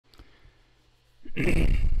All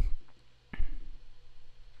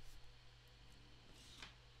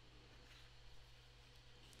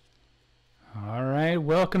right,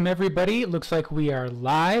 welcome everybody. It looks like we are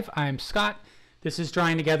live. I'm Scott. This is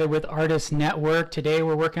Drawing Together with Artists Network. Today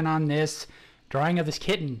we're working on this drawing of this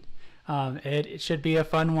kitten. It should be a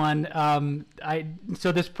fun one.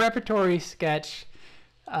 So this preparatory sketch,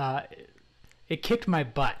 it kicked my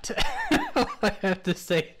butt. I have to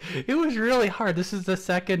say, it was really hard. This is the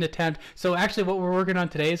second attempt. So actually what we're working on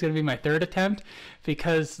today is going to be my third attempt,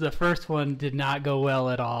 because the first one did not go well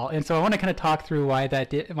at all. And so I want to kind of talk through why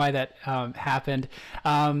that happened.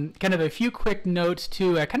 Kind of a few quick notes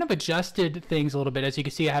too. I kind of adjusted things a little bit. As you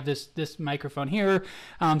can see, I have this microphone here.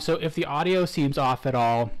 So if the audio seems off at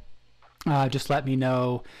all, just let me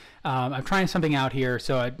know. I'm trying something out here,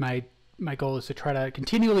 so my goal is to try to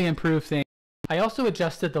continually improve things. I also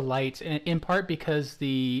adjusted the lights in part because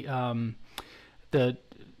the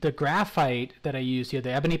graphite that I used here,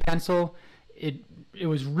 the Ebony Pencil, it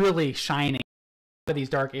was really shining. These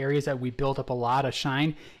dark areas that we built up a lot of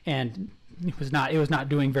shine, and it was not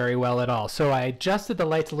doing very well at all. So I adjusted the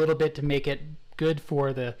lights a little bit to make it good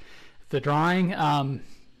for the drawing.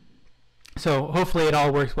 So hopefully it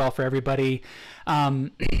all works well for everybody.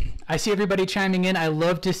 I see everybody chiming in. I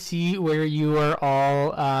love to see where you are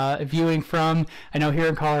all viewing from. I know here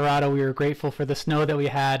in Colorado we were grateful for the snow that we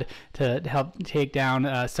had to help take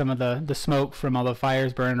down some of the smoke from all the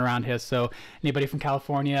fires burning around here. So anybody from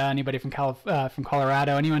California, anybody from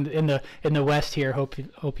Colorado, anyone in the West here,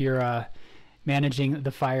 hope you're managing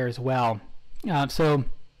the fire as well.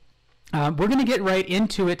 We're going to get right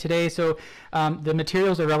into it today. So the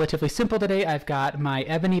materials are relatively simple today. I've got my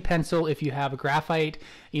Ebony Pencil. If you have a graphite,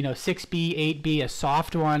 6B, 8B, a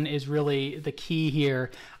soft one is really the key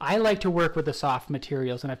here. I like to work with the soft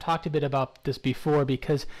materials, and I've talked a bit about this before,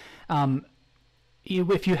 because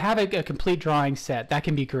if you have a complete drawing set, that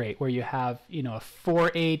can be great, where you have a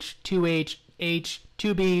 4H, 2H, H,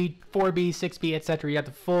 2B, 4B, 6B, etc. You got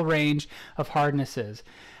the full range of hardnesses.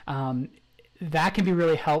 That can be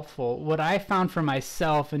really helpful. What I found for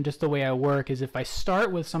myself, and just the way I work, is if I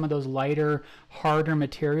start with some of those lighter, harder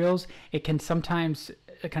materials, it can sometimes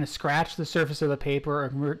kind of scratch the surface of the paper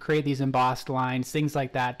or create these embossed lines, things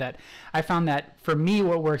like that. That I found that for me,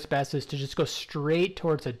 what works best is to just go straight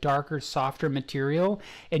towards a darker, softer material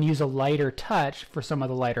and use a lighter touch for some of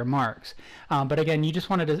the lighter marks. But again, you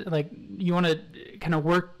just wanted to you want to kind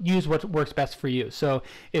of use what works best for you. So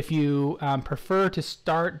if you prefer to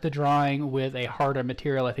start the drawing with a harder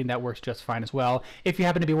material, I think that works just fine as well. If you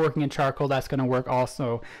happen to be working in charcoal, that's going to work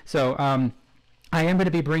also. So I am going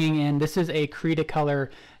to be bringing in, this is a Cretacolor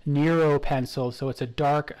Nero pencil, so it's a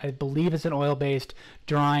dark, I believe it's an oil-based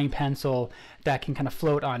drawing pencil that can kind of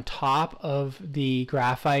float on top of the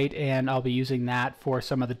graphite, and I'll be using that for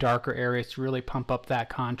some of the darker areas to really pump up that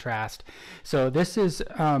contrast. So this is,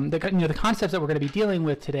 the concepts that we're going to be dealing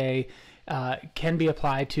with today can be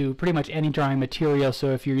applied to pretty much any drawing material.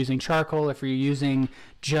 So if you're using charcoal, if you're using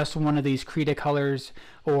just one of these Cretacolors,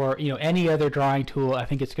 or any other drawing tool, I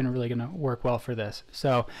think it's really going to work well for this.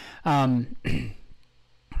 So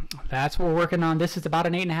that's what we're working on. This is about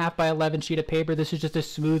an 8.5 by 11 sheet of paper. This is just a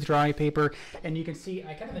smooth drawing paper, and you can see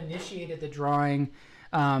I kind of initiated the drawing.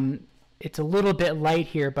 It's a little bit light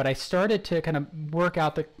here, but I started to kind of work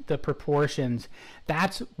out the proportions.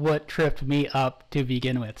 That's what tripped me up to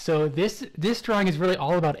begin with. So this drawing is really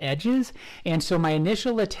all about edges, and so my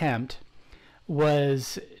initial attempt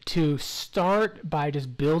was to start by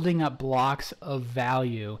just building up blocks of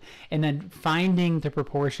value and then finding the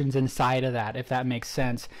proportions inside of that, if that makes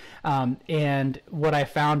sense. And what I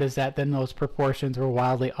found is that then those proportions were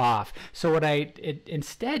wildly off. So what I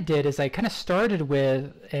instead did is I kind of started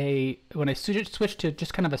with when I switched to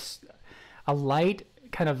just kind of a light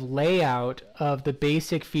kind of layout of the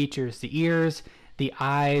basic features, the ears, the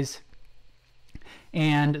eyes,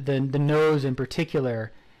 and the nose in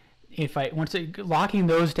particular. Once locking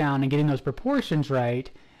those down and getting those proportions right,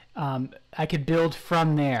 I could build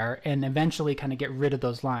from there and eventually kind of get rid of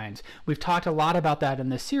those lines. We've talked a lot about that in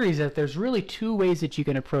this series, that there's really two ways that you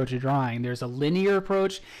can approach a drawing. There's a linear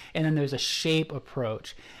approach, and then there's a shape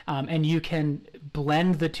approach. And you can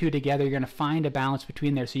blend the two together. You're going to find a balance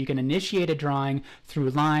between there. So you can initiate a drawing through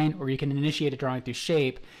line, or you can initiate a drawing through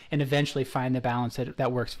shape, and eventually find the balance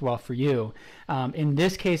that works well for you. In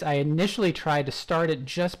this case, I initially tried to start it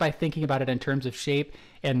just by thinking about it in terms of shape,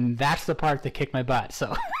 and that's the part that kicked my butt.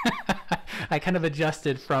 So I kind of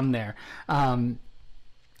adjusted from there. Karen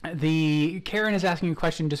is asking a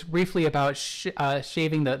question just briefly about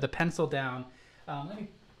shaving the pencil down. Let me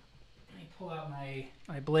pull out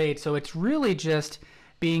my blade. So it's really just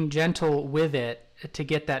being gentle with it to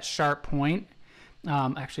get that sharp point.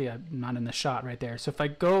 Actually, I'm not in the shot right there. So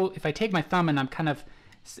if I take my thumb and I'm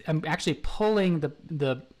actually pulling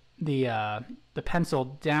the pencil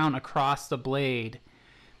down across the blade,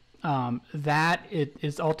 that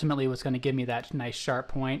is ultimately what's going to give me that nice sharp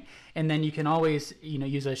point. And then you can always,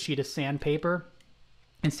 use a sheet of sandpaper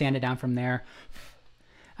and sand it down from there.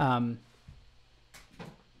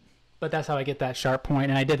 But that's how I get that sharp point,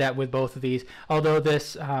 and I did that with both of these. Although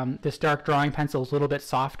this dark drawing pencil is a little bit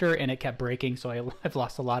softer, and it kept breaking, so I've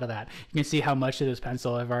lost a lot of that. You can see how much of this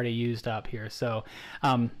pencil I've already used up here. So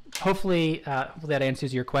hopefully that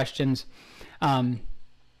answers your questions.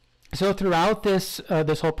 So throughout this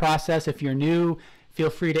whole process, if you're new, feel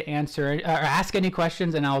free to answer or ask any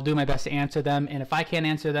questions, and I'll do my best to answer them. And if I can't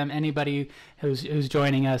answer them, anybody who's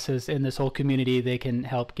joining us is in this whole community, they can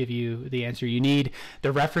help give you the answer you need.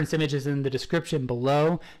 The reference image is in the description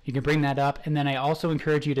below. You can bring that up. And then I also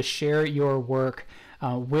encourage you to share your work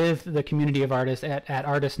with the community of artists at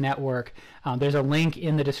Artist Network. There's a link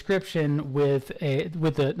in the description with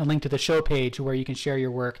the link to the show page where you can share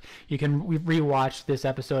your work. You can rewatch this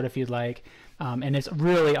episode if you'd like. And it's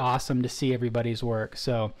really awesome to see everybody's work.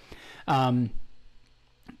 So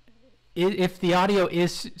if the audio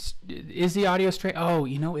is the audio straight? Oh,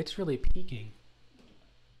 it's really peaking. Let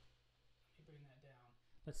me bring that down.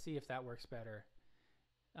 Let's see if that works better.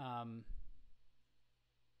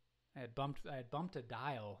 I had bumped a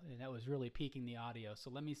dial, and that was really peaking the audio. So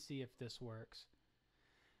let me see if this works.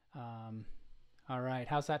 All right,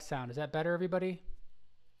 how's that sound? Is that better, everybody?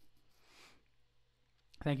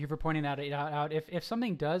 Thank you for pointing that out. If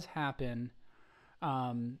something does happen,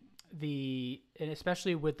 and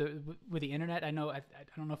especially with the internet, I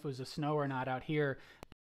don't know if it was the snow or not out here.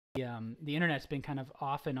 The internet's been kind of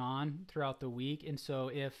off and on throughout the week, and so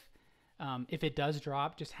if it does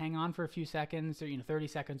drop, just hang on for a few seconds, or 30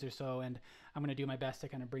 seconds or so, and I'm going to do my best to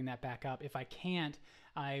kind of bring that back up. If I can't,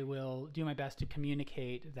 I will do my best to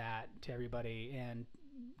communicate that to everybody and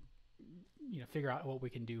figure out what we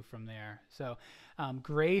can do from there. So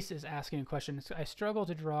Grace is asking a question. I struggle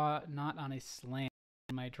to draw not on a slant.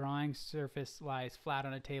 My drawing surface lies flat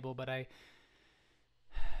on a table, but I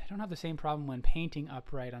don't have the same problem when painting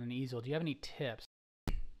upright on an easel. Do you have any tips?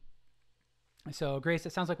 So Grace,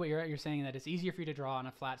 it sounds like what you're saying, that it's easier for you to draw on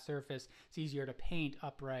a flat surface. It's easier to paint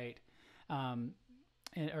upright.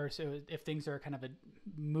 Or so if things are kind of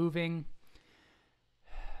moving.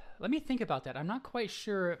 Let me think about that. I'm not quite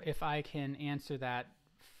sure if I can answer that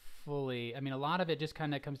fully. I mean, a lot of it just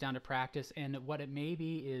kind of comes down to practice, and what it may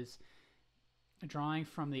be is drawing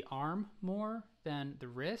from the arm more than the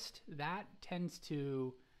wrist. That tends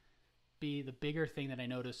to be the bigger thing that I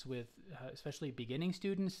notice with especially beginning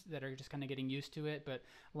students that are just kind of getting used to it. But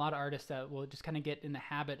a lot of artists that will just kind of get in the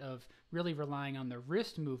habit of really relying on the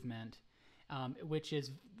wrist movement, which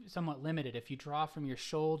is somewhat limited. If you draw from your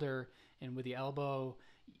shoulder and with the elbow,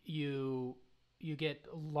 you get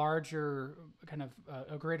larger, kind of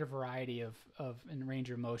a greater variety of and range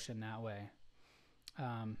of motion that way.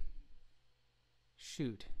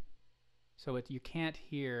 Shoot, so you can't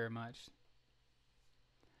hear much.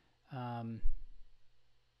 Okay,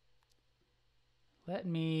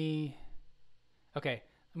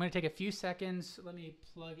 I'm going to take a few seconds. Let me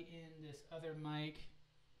plug in this other mic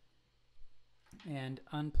and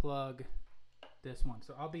unplug this one.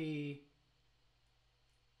 So I'll be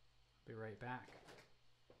right back.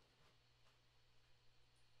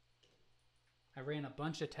 I ran a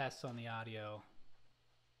bunch of tests on the audio,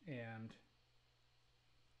 and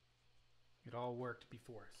it all worked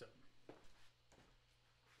before, so.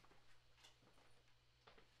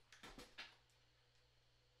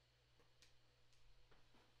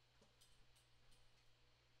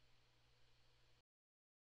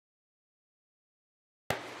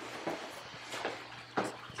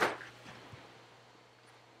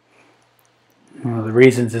 One of the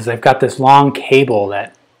reasons is I've got this long cable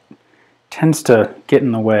that tends to get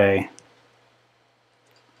in the way.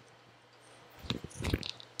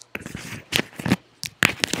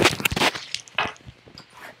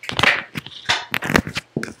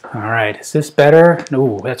 All right, is this better?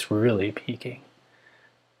 No, that's really peaking.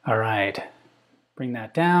 All right, bring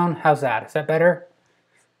that down. How's that? Is that better?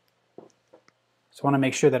 Just want to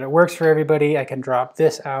make sure that it works for everybody. I can drop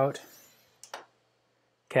this out.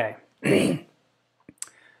 Okay.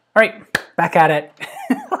 All right, back at it.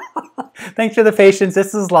 Thanks for the patience.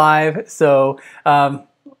 This is live, so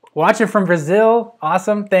watching from Brazil,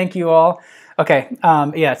 awesome. Thank you all. Okay,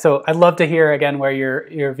 yeah. So I'd love to hear again where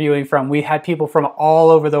you're viewing from. We had people from all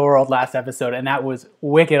over the world last episode, and that was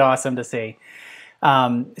wicked awesome to see.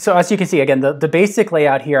 So as you can see, again, the basic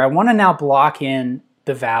layout here. I want to now block in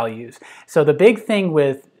the values. So the big thing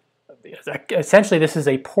with essentially this is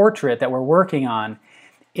a portrait that we're working on,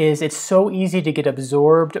 is it's so easy to get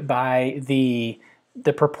absorbed by the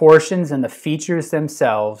proportions and the features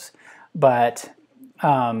themselves, but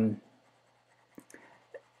and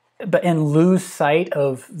lose sight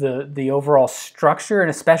of the overall structure and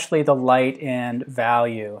especially the light and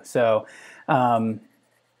value. So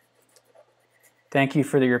thank you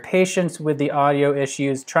for your patience with the audio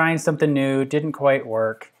issues. Trying something new, didn't quite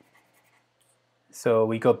work. So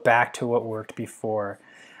we go back to what worked before.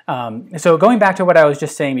 So going back to what I was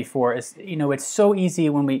just saying before is, you know, it's so easy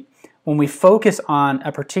when we focus on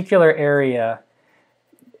a particular area.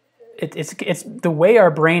 It's the way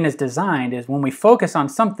our brain is designed is when we focus on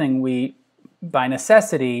something, we, by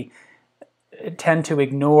necessity, tend to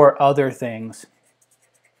ignore other things.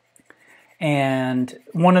 And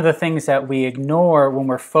one of the things that we ignore when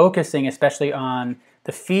we're focusing, especially on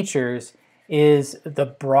the features, is the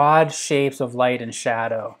broad shapes of light and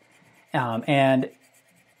shadow. That's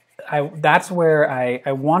where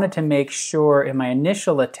I wanted to make sure in my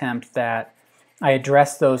initial attempt that I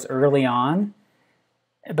addressed those early on,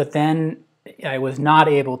 but then I was not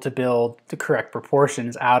able to build the correct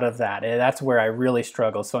proportions out of that. That's where I really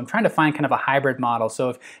struggled. So I'm trying to find kind of a hybrid model.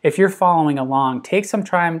 So if you're following along, take some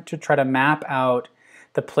time to try to map out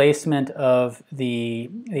the placement of the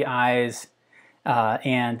eyes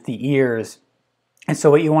and the ears. And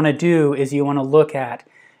so what you want to do is you want to look at,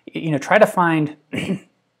 you know, try to find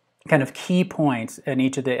kind of key points in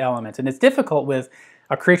each of the elements. And it's difficult with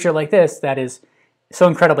a creature like this that is so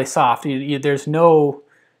incredibly soft. There's no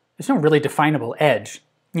really definable edge.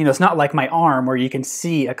 You know, it's not like my arm where you can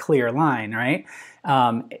see a clear line, right?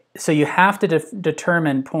 So you have to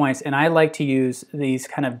determine points, and I like to use these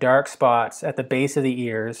kind of dark spots at the base of the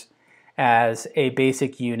ears as a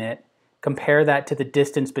basic unit, compare that to the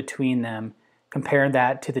distance between them, compare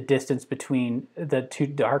that to the distance between the two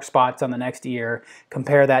dark spots on the next ear,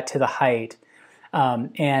 compare that to the height.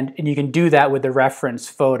 And you can do that with the reference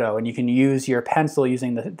photo, and you can use your pencil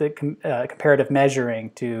using the comparative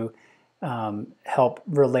measuring to help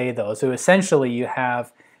relay those. So essentially you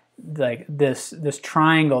have like this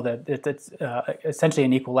triangle that's essentially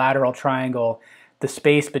an equilateral triangle. The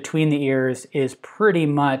space between the ears is pretty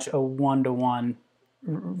much a 1-to-1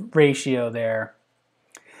 ratio there.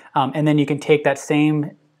 And then you can take that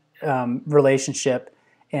same relationship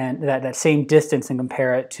and that same distance and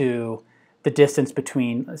compare it to the distance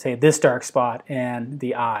between, let's say, this dark spot and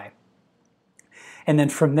the eye. And then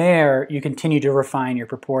from there, you continue to refine your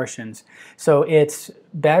proportions. So it's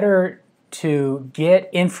better to get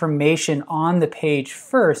information on the page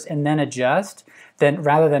first and then adjust,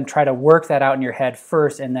 rather than try to work that out in your head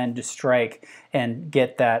first and then just strike and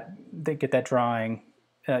get that drawing,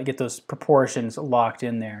 get those proportions locked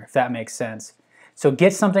in there, if that makes sense. So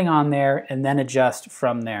get something on there and then adjust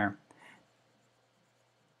from there.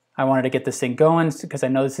 I wanted to get this thing going because I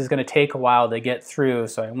know this is going to take a while to get through,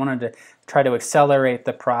 so I wanted to try to accelerate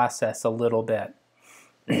the process a little bit.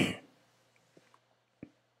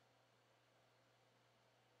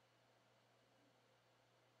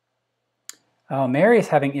 Oh, Mary's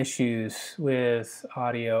having issues with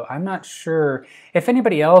audio. I'm not sure. If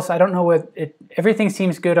anybody else, I don't know what everything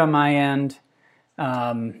seems good on my end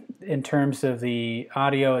in terms of the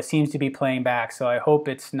audio. It seems to be playing back, so I hope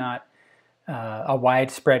it's not a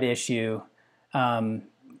widespread issue.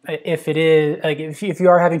 If it is, like if you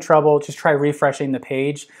are having trouble, just try refreshing the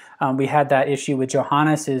page. We had that issue with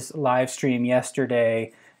Johannes's live stream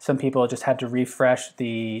yesterday. Some people just had to refresh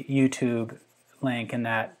the YouTube link, and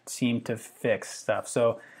that seemed to fix stuff.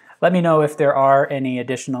 So let me know if there are any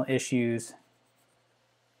additional issues.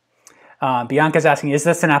 Bianca's asking, is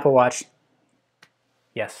this an Apple Watch?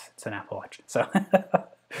 Yes, it's an Apple Watch. So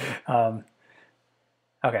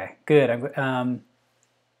okay, good.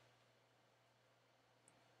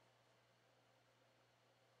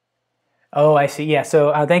 Oh, I see. Yeah.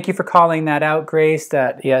 So thank you for calling that out, Grace.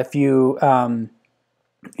 That if you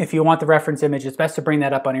want the reference image, it's best to bring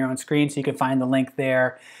that up on your own screen so you can find the link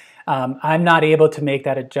there. I'm not able to make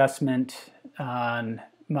that adjustment on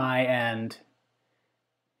my end.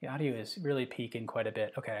 The audio is really peaking quite a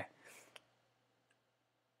bit. Okay.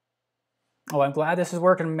 Oh, I'm glad this is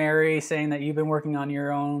working, Mary, saying that you've been working on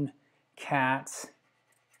your own cats.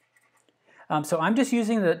 So I'm just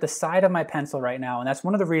using the side of my pencil right now, and that's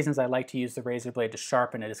one of the reasons I like to use the razor blade to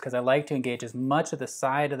sharpen it, is because I like to engage as much of the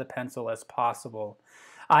side of the pencil as possible.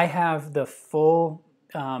 I have the full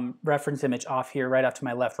reference image off here, right off to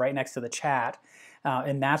my left, right next to the chat,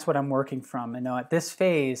 and that's what I'm working from. And now at this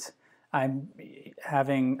phase, I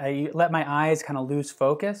let my eyes kind of lose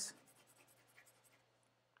focus,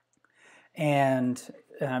 and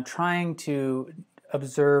I'm trying to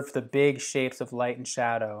observe the big shapes of light and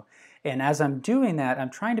shadow. And as I'm doing that, I'm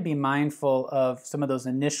trying to be mindful of some of those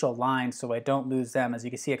initial lines so I don't lose them. As you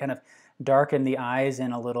can see, I kind of darken the eyes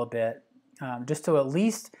in a little bit, just to at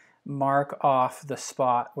least mark off the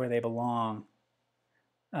spot where they belong.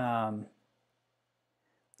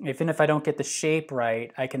 Even if I don't get the shape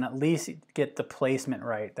right, I can at least get the placement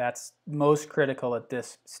right. That's most critical at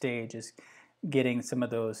this stage, is getting some of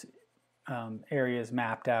those areas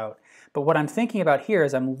mapped out. But what I'm thinking about here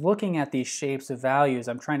is I'm looking at these shapes of values,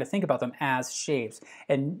 I'm trying to think about them as shapes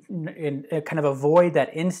and kind of avoid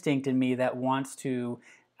that instinct in me that wants to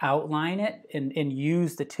outline it and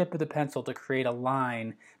use the tip of the pencil to create a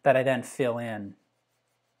line that I then fill in.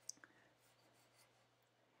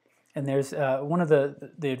 And there's one of the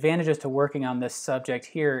advantages to working on this subject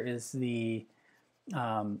here is the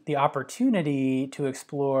opportunity to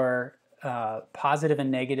explore positive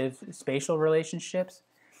and negative spatial relationships.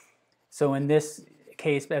 So in this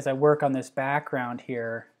case, as I work on this background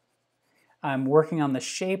here, I'm working on the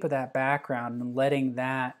shape of that background and letting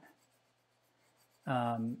that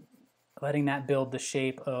build the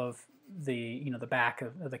shape of the the back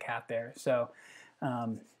of the cat there. So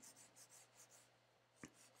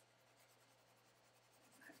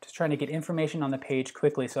just trying to get information on the page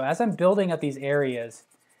quickly. So as I'm building up these areas,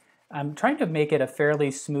 I'm trying to make it a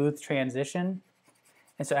fairly smooth transition.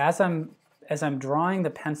 And so as I'm drawing the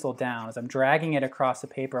pencil down, as I'm dragging it across the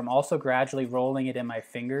paper, I'm also gradually rolling it in my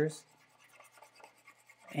fingers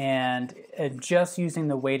and just using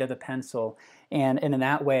the weight of the pencil. And in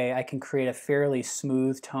that way, I can create a fairly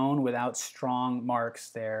smooth tone without strong marks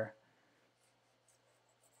there.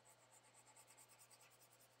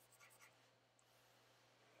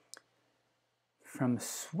 From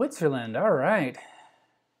Switzerland, all right.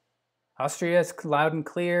 Austria is loud and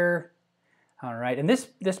clear. All right, and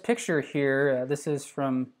this picture here, this is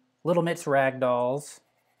from Little Mitts Ragdolls.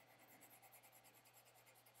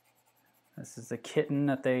 This is the kitten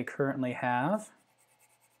that they currently have.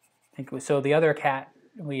 I think so. The other cat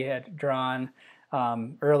we had drawn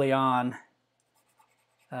early on,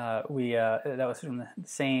 that was from the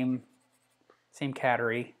same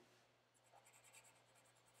cattery.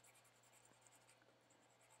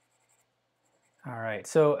 All right,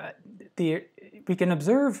 so we can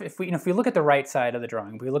observe, if we look at the right side of the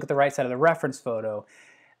drawing, if we look at the right side of the reference photo,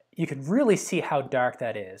 you can really see how dark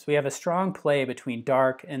that is. We have a strong play between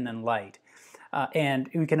dark and then light. And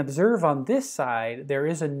we can observe on this side, there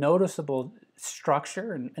is a noticeable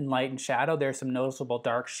structure in light and shadow. There's some noticeable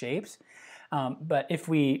dark shapes. But if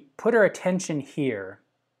we put our attention here,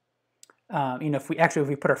 if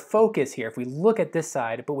we put our focus here, if we look at this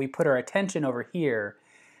side, but we put our attention over here,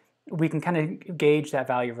 we can kind of gauge that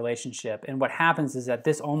value relationship. And what happens is that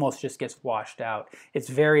this almost just gets washed out. It's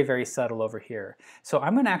very, very subtle over here. So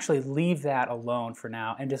I'm going to actually leave that alone for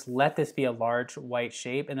now and just let this be a large white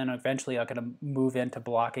shape, and then eventually I'm going to move into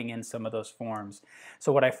blocking in some of those forms.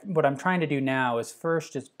 So what I'm trying to do now is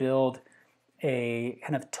first just build a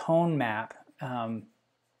kind of tone map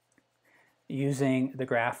using the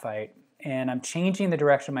graphite. And I'm changing the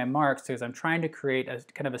direction of my marks because I'm trying to create a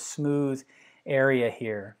kind of a smooth area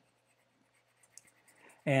here.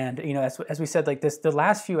 And as we said, like the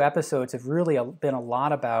last few episodes have really been a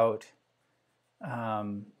lot about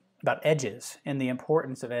edges and the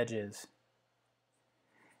importance of edges.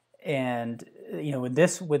 And with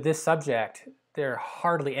this subject, there are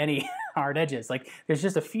hardly any hard edges. Like there's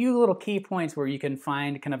just a few little key points where you can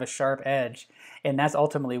find kind of a sharp edge, and that's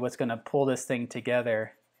ultimately what's going to pull this thing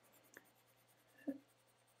together.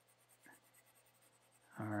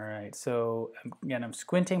 All right, so again, I'm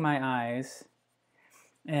squinting my eyes.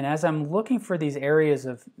 And as I'm looking for these areas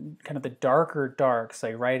of kind of the darker darks,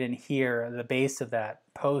 like right in here, the base of that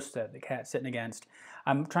post that the cat's sitting against,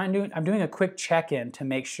 I'm doing a quick check-in to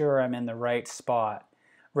make sure I'm in the right spot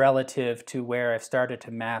relative to where I've started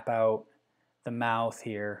to map out the mouth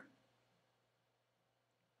here.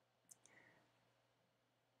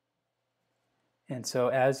 And so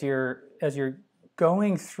as you're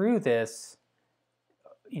going through this,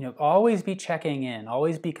 always be checking in,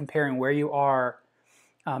 always be comparing where you are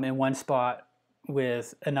in one spot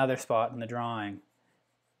with another spot in the drawing.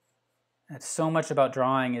 That's so much about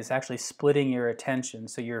drawing is actually splitting your attention.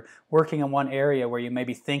 So you're working in one area where you may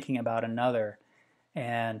be thinking about another,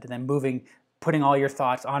 and then putting all your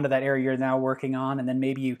thoughts onto that area you're now working on, and then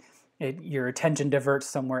maybe your attention diverts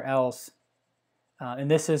somewhere else. And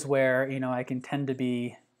this is where I can tend to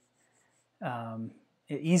be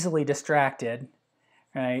easily distracted,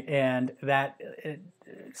 right? And that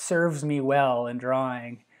serves me well in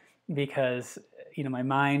drawing because my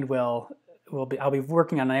mind I'll be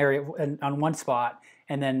working on an area on one spot,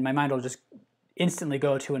 and then my mind will just instantly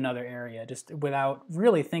go to another area just without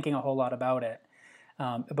really thinking a whole lot about it.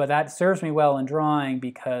 But that serves me well in drawing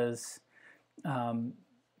because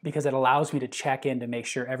it allows me to check in to make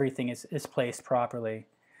sure everything is placed properly.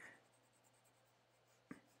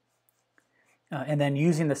 And then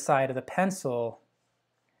using the side of the pencil,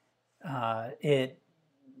 it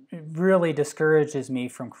really discourages me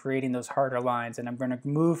from creating those harder lines, and I'm going to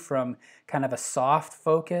move from kind of a soft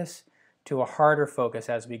focus to a harder focus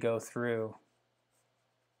as we go through.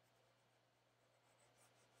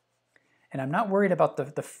 And I'm not worried about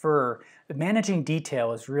the fur. Managing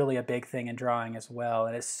detail is really a big thing in drawing as well,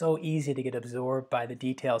 and it's so easy to get absorbed by the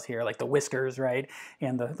details here, like the whiskers, right,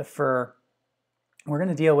 and the fur. We're going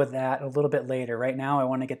to deal with that a little bit later. Right now I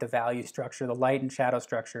want to get the value structure, the light and shadow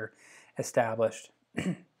structure established.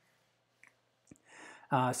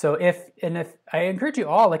 So if I encourage you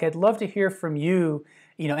all, like I'd love to hear from you,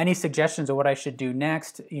 any suggestions of what I should do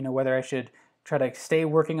next, whether I should try to stay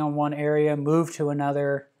working on one area, move to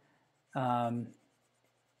another. I'm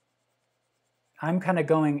kind of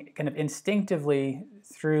going instinctively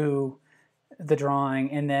through the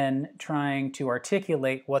drawing and then trying to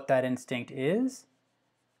articulate what that instinct is.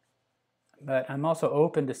 But I'm also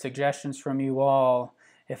open to suggestions from you all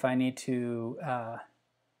if I need to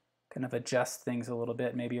kind of adjust things a little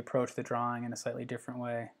bit, maybe approach the drawing in a slightly different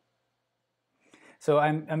way. So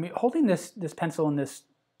I'm holding this pencil in this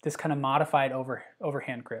kind of modified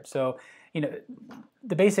overhand grip. So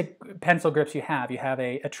the basic pencil grips you have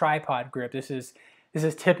a tripod grip. This is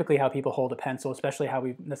typically how people hold a pencil, especially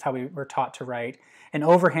that's how we were taught to write. An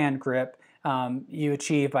overhand grip you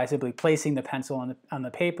achieve by simply placing the pencil on the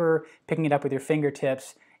paper, picking it up with your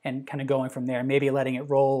fingertips, and kind of going from there, maybe letting it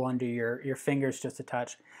roll under your fingers just a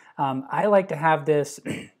touch. I like to have this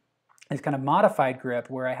kind of modified grip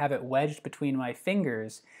where I have it wedged between my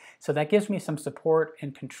fingers, so that gives me some support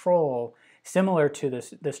and control similar to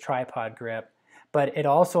this tripod grip, but it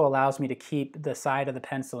also allows me to keep the side of the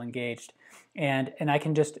pencil engaged, and I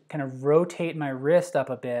can just kind of rotate my wrist up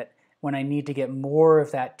a bit when I need to get more of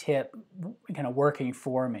that tip kind of working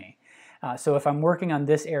for me. So if I'm working on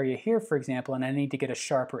this area here, for example, and I need to get a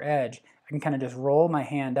sharper edge, I can kind of just roll my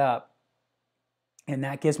hand up, and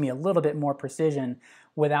that gives me a little bit more precision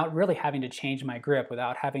without really having to change my grip,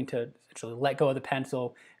 without having to actually let go of the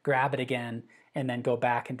pencil, grab it again, and then go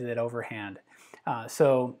back into that overhand.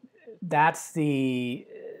 So that's the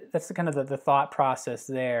kind of the thought process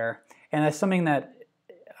there, and that's something that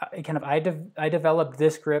I developed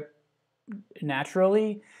this grip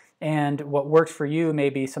naturally, and what works for you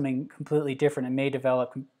may be something completely different. It may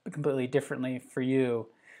develop completely differently for you.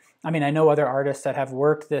 I mean, I know other artists that have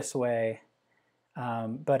worked this way,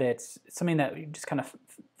 but it's something that you just kind of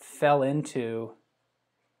fell into.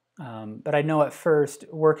 But I know at first,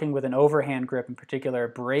 working with an overhand grip in particular,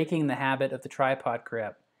 breaking the habit of the tripod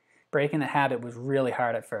grip, breaking the habit was really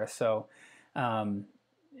hard at first. So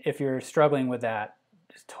if you're struggling with that,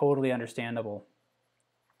 it's totally understandable.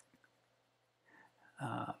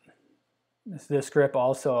 This grip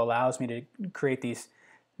also allows me to create these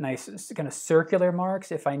nice kind of circular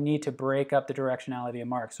marks if I need to break up the directionality of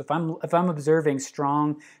marks. So if I'm observing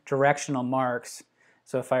strong directional marks,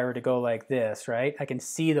 so if I were to go like this, right, I can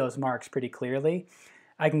see those marks pretty clearly.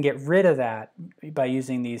 I can get rid of that by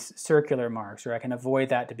using these circular marks, or I can avoid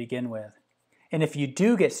that to begin with. And if you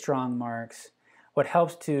do get strong marks, what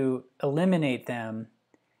helps to eliminate them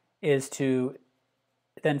is to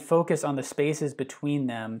then focus on the spaces between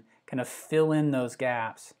them, kind of fill in those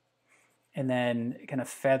gaps, and then kind of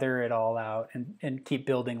feather it all out and keep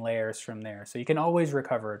building layers from there. So you can always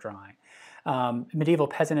recover a drawing. Medieval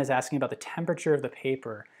Peasant is asking about the temperature of the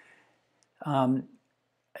paper.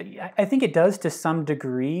 I think it does to some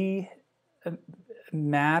degree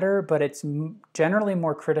matter, but it's generally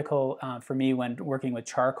more critical for me when working with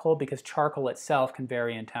charcoal, because charcoal itself can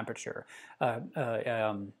vary in temperature.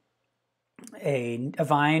 A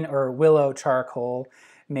vine or willow charcoal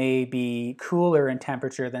may be cooler in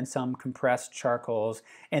temperature than some compressed charcoals,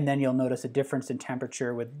 and then you'll notice a difference in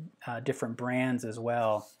temperature with different brands as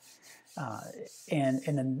well. And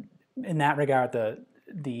in that regard,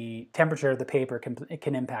 the temperature of the paper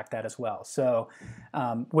can impact that as well. So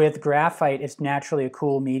with graphite, it's naturally a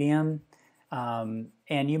cool medium, and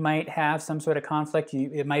you might have some sort of conflict.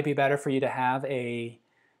 It might be better for you to have a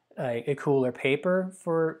cooler paper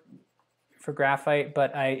for graphite,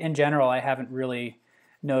 but in general, I haven't really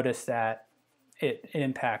noticed that it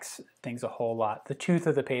impacts things a whole lot. The tooth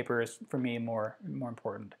of the paper is, for me, more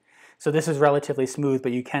important. So this is relatively smooth,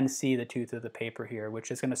 but you can see the tooth of the paper here,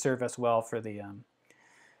 which is going to serve us well for the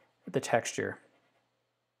texture.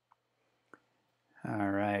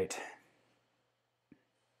 All right.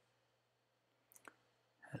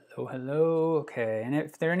 Hello, hello. Okay, and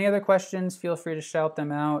if there are any other questions, feel free to shout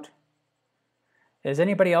them out. Is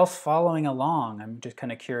anybody else following along? I'm just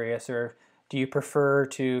kind of curious, or do you prefer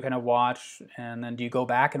to kind of watch and then do you go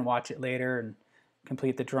back and watch it later and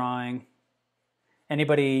complete the drawing?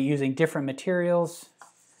 Anybody using different materials?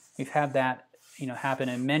 We've had that, happen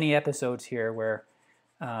in many episodes here where,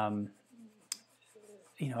 I'll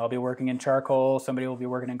be working in charcoal, somebody will be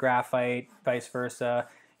working in graphite, vice versa.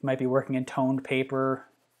 You might be working in toned paper.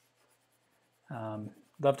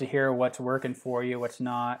 Love to hear what's working for you, what's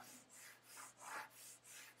not.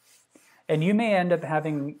 And you may end up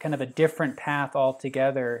having kind of a different path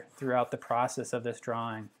altogether throughout the process of this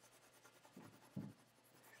drawing.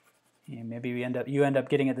 Maybe you end up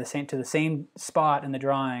getting to the same spot in the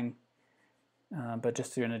drawing, but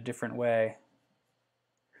just in a different way.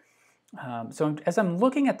 So as I'm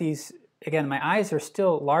looking at these, again, my eyes are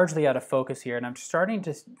still largely out of focus here, and I'm starting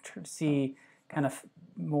to see kind of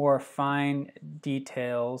more fine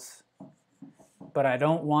details, but I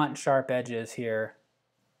don't want sharp edges here.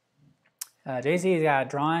 JC's got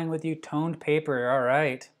drawing with you, toned paper. All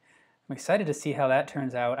right. I'm excited to see how that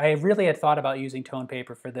turns out. I really had thought about using toned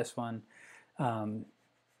paper for this one. And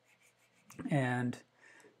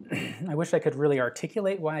I wish I could really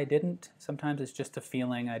articulate why I didn't. Sometimes it's just a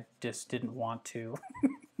feeling I just didn't want to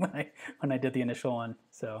when I did the initial one.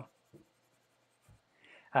 So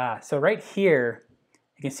right here,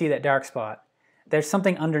 you can see that dark spot. There's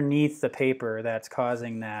something underneath the paper that's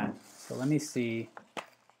causing that. So let me see.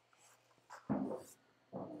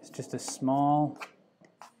 It's just a small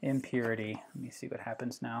impurity. Let me see what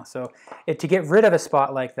happens now. So to get rid of a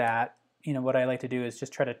spot like that, what I like to do is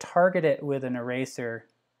just try to target it with an eraser.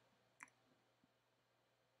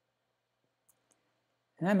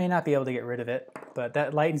 And I may not be able to get rid of it, but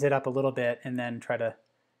that lightens it up a little bit, and then try to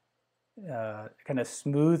kind of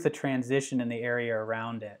smooth the transition in the area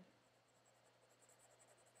around it.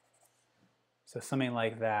 So something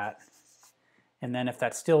like that. And then if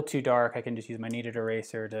that's still too dark, I can just use my kneaded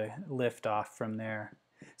eraser to lift off from there.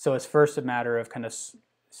 So it's first a matter of kind of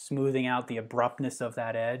smoothing out the abruptness of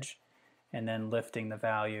that edge and then lifting the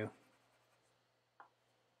value.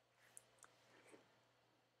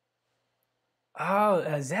 Oh,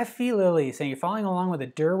 Zephy Lily saying you're following along with a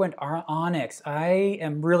Derwent Onyx. I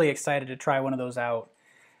am really excited to try one of those out.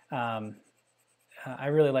 I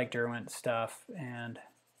really like Derwent stuff, and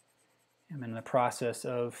I'm in the process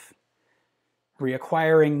of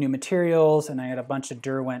reacquiring new materials, and I had a bunch of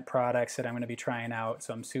Derwent products that I'm going to be trying out,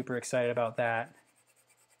 so I'm super excited about that.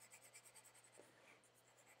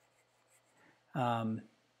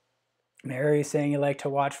 Mary saying you like to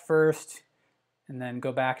watch first and then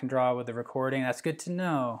go back and draw with the recording. That's good to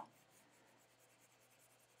know.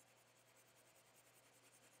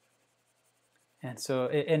 And so,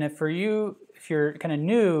 if you're kind of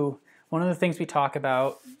new, one of the things we talk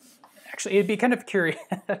about, actually, it'd be kind of curious.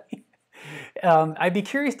 I'd be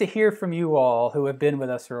curious to hear from you all who have been with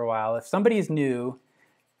us for a while. If somebody is new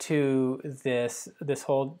to this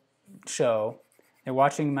whole show, they're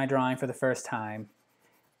watching my drawing for the first time,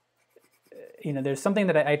 there's something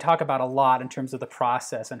that I talk about a lot in terms of the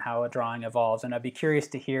process and how a drawing evolves, and I'd be curious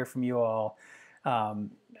to hear from you all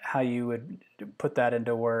how you would put that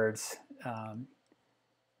into words. All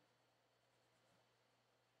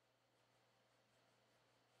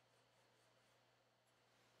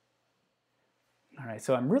right,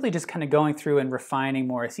 so I'm really just kind of going through and refining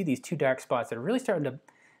more. I see these two dark spots that are really starting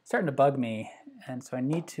to bug me, and so I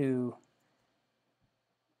need to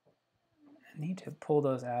pull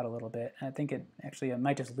those out a little bit. And I think I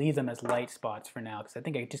might just leave them as light spots for now, because I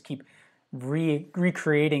think I just keep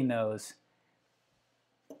recreating those.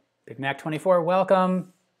 Big Mac 24,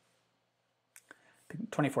 welcome.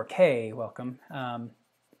 Big 24K, welcome.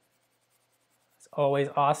 It's always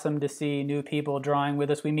awesome to see new people drawing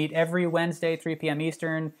with us. We meet every Wednesday, 3 p.m.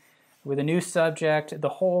 Eastern, with a new subject. The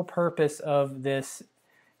whole purpose of this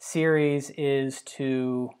series is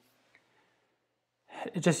to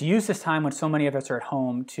just use this time when so many of us are at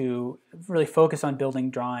home to really focus on building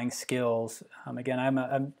drawing skills.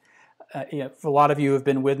 Again, for a lot of you who have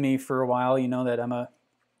been with me for a while, you know that I'm a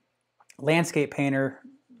landscape painter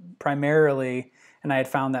primarily, and I had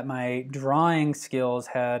found that my drawing skills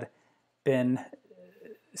had been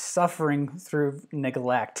suffering through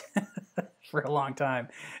neglect for a long time.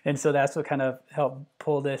 And so that's what kind of helped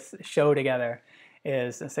pull this show together,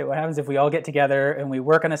 is to say what happens if we all get together and we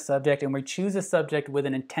work on a subject and we choose a subject with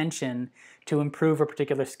an intention to improve a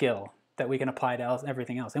particular skill that we can apply to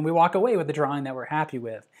everything else. And we walk away with the drawing that we're happy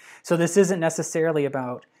with. So this isn't necessarily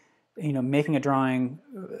about making a drawing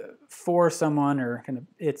for someone, or kind of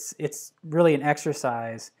it's really an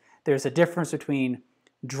exercise. There's a difference between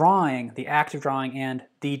drawing, the act of drawing, and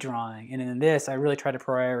the drawing. And in this, I really try to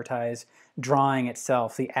prioritize drawing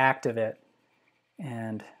itself, the act of it.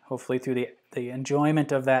 And hopefully through the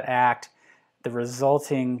enjoyment of that act, the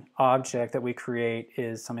resulting object that we create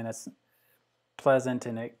is something that's pleasant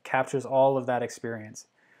and it captures all of that experience.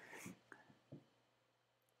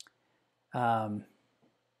 Yeah,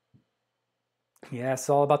 it's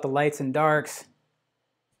all about the lights and darks.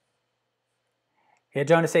 Yeah,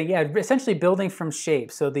 Jonah is saying, yeah, essentially building from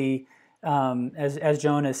shape. So the as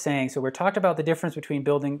Jonah is saying, so we're talked about the difference between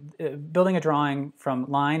building a drawing from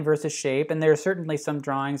line versus shape, and there are certainly some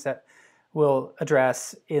drawings that we'll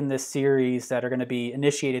address in this series that are going to be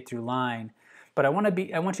initiated through line. But I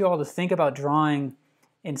want you all to think about drawing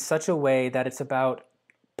in such a way that it's about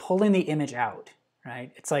pulling the image out,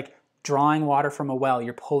 right? It's like drawing water from a well.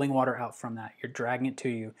 You're pulling water out from that. You're dragging it to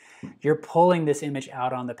you. You're pulling this image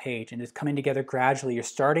out on the page, and it's coming together gradually. You're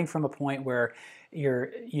starting from a point where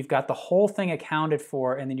you've got the whole thing accounted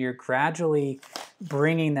for, and then you're gradually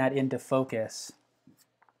bringing that into focus.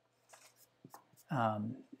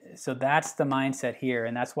 So that's the mindset here,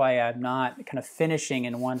 and that's why I'm not kind of finishing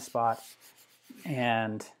in one spot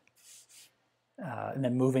and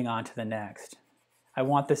then moving on to the next. I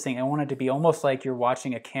want this thing, I want it to be almost like you're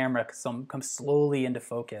watching a camera come slowly into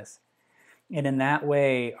focus. And in that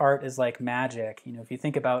way, art is like magic. You know, if you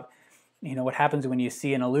think about, you know, what happens when you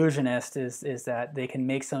see an illusionist is that they can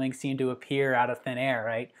make something seem to appear out of thin air,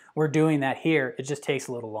 right? We're doing that here. It just takes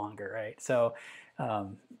a little longer, right? So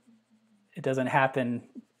it doesn't happen,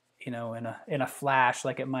 you know, in a flash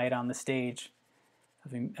like it might on the stage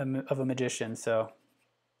of a magician. So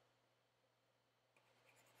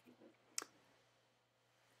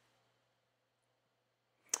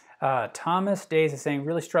Thomas Days is saying,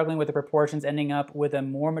 really struggling with the proportions, ending up with a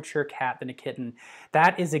more mature cat than a kitten.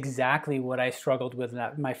 That is exactly what I struggled with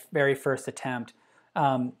in my very first attempt.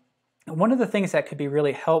 One of the things that could be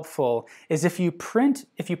really helpful is if you print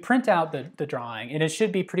out the drawing, and it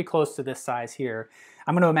should be pretty close to this size here.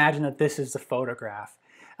 I'm going to imagine that this is the photograph.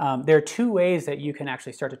 There are two ways that you can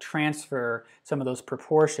actually start to transfer some of those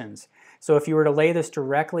proportions. So if you were to lay this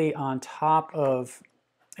directly on top of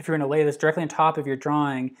your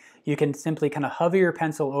drawing, you can simply kind of hover your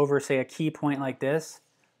pencil over, say, a key point like this,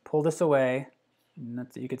 pull this away, and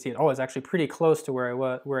you can see it. Oh, it's actually pretty close to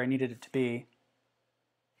where I needed it to be.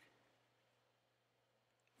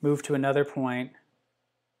 Move to another point,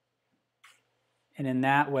 and in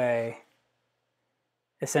that way,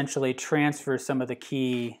 essentially transfer some of the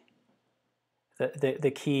key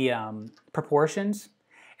proportions,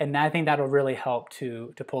 and I think that'll really help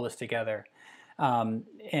to pull this together.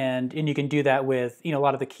 And you can do that with, you know, a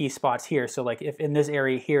lot of the key spots here. So like if in this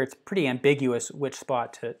area here, it's pretty ambiguous which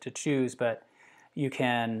spot to choose, but you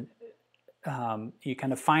can you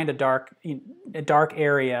kind of find a dark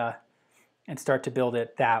area and start to build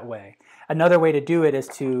it that way. Another way to do it is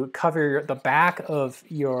to cover the back of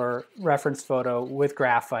your reference photo with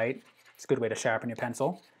graphite. It's a good way to sharpen your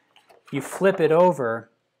pencil. You flip it over,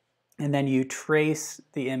 and then you trace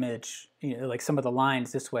the image, you know, like some of the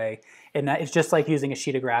lines this way. And that is just like using a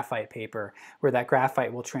sheet of graphite paper, where that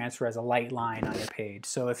graphite will transfer as a light line on your page.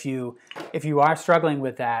 So if you are struggling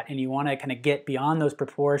with that and you want to kind of get beyond those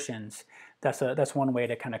proportions, that's one way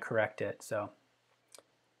to kind of correct it. So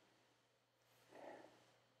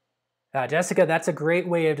Jessica, that's a great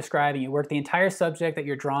way of describing it. You work the entire subject that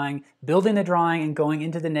you're drawing, building the drawing and going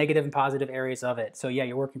into the negative and positive areas of it. So yeah,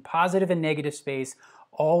 you're working positive and negative space,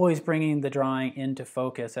 always bringing the drawing into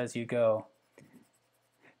focus as you go.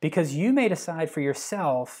 Because you may decide for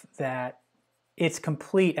yourself that it's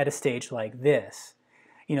complete at a stage like this.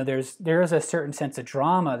 You know, there is a certain sense of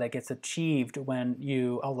drama that gets achieved when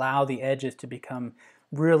you allow the edges to become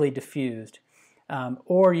really diffused.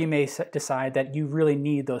 Or you may decide that you really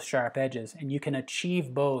need those sharp edges, and you can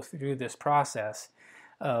achieve both through this process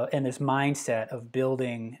and this mindset of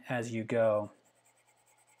building as you go.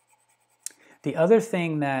 The other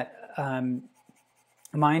thing that I'm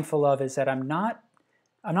mindful of is that I'm not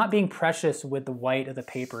being precious with the white of the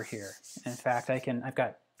paper here. In fact, I've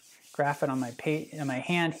got graphite on my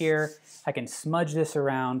hand here. I can smudge this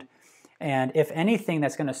around, and if anything,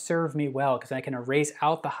 that's going to serve me well because I can erase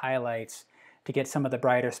out the highlights to get some of the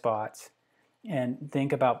brighter spots and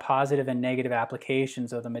think about positive and negative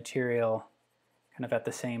applications of the material kind of at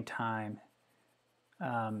the same time.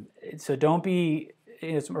 So don't be,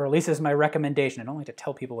 or at least it's my recommendation. I don't like to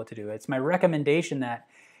tell people what to do. It's my recommendation that,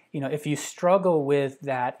 you know, if you struggle with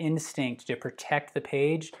that instinct to protect the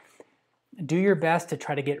page, do your best to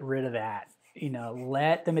try to get rid of that. You know,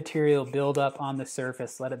 let the material build up on the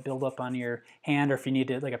surface. Let it build up on your hand, or if you need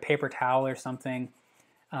to, like a paper towel or something.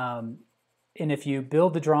 And if you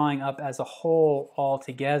build the drawing up as a whole all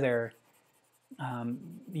together,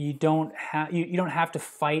 you don't have to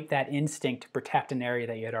fight that instinct to protect an area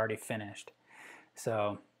that you had already finished.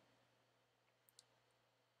 So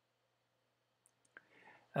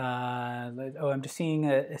I'm just seeing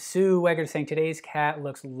Sue Weger saying today's cat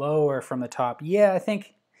looks lower from the top. Yeah, I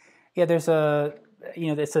think there's a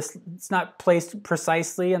it's not placed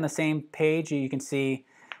precisely on the same page. You can see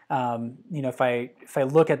if I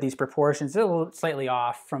look at these proportions, it's a little slightly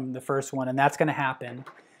off from the first one, and that's going to happen.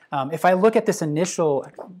 If I look at this initial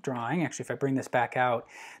drawing, actually, if I bring this back out,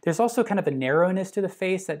 there's also kind of a narrowness to the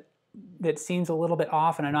face that seems a little bit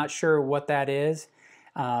off, and I'm not sure what that is.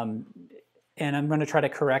 And I'm going to try to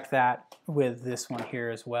correct that with this one here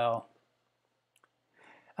as well.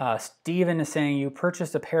 Steven is saying you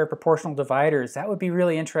purchased a pair of proportional dividers. That would be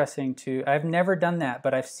really interesting to. I've never done that,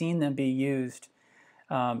 but I've seen them be used,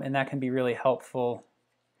 and that can be really helpful.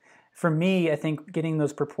 For me, I think getting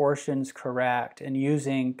those proportions correct and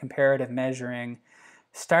using comparative measuring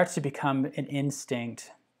starts to become an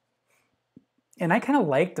instinct. And I kind of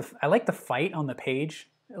like the fight on the page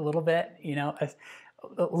a little bit,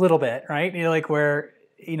 a little bit, right? Like where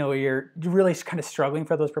you're really kind of struggling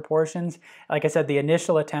for those proportions. Like I said, the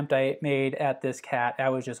initial attempt I made at this cat, I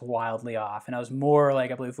was just wildly off, and I was more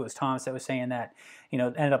like, I believe it was Thomas that was saying that,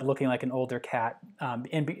 ended up looking like an older cat.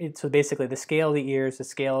 So basically, the scale of the ears, the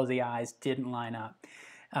scale of the eyes didn't line up,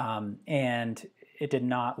 and it did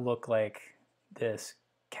not look like this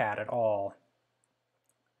cat at all.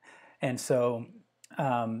 And so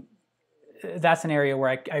that's an area where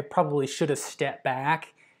I probably should have stepped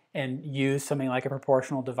back and used something like a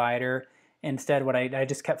proportional divider. Instead, I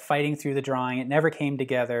just kept fighting through the drawing. It never came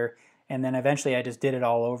together, and then eventually I just did it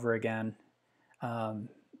all over again.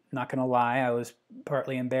 Not gonna lie, I was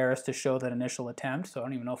partly embarrassed to show that initial attempt, so I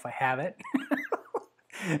don't even know if I have it.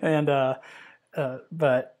 And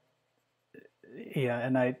but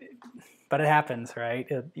yeah, but it happens, right?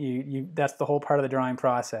 That's the whole part of the drawing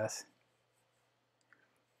process.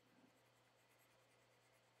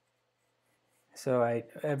 So I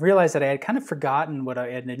realized that I had kind of forgotten what I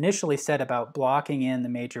had initially said about blocking in the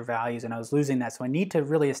major values, and I was losing that. So I need to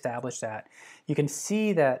really establish that. You can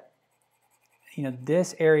see that,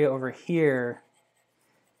 this area over here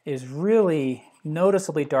is really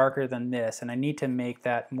noticeably darker than this, and I need to make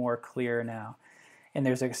that more clear now. And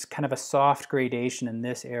there's a kind of a soft gradation in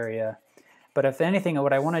this area. But if anything,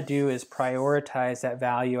 what I want to do is prioritize that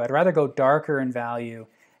value. I'd rather go darker in value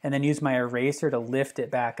and then use my eraser to lift it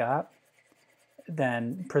back up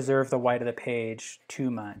than preserve the white of the page too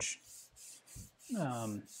much.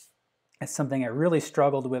 It's something I really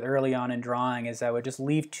struggled with early on in drawing, is I would just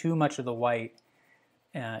leave too much of the white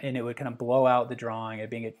and it would kind of blow out the drawing.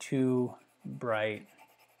 It'd get too bright.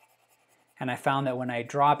 And I found that when I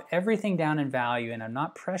drop everything down in value and I'm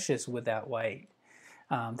not precious with that white,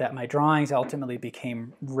 that my drawings ultimately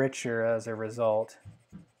became richer as a result.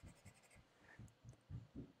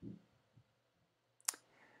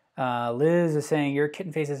 Liz is saying your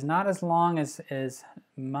kitten face is not as long as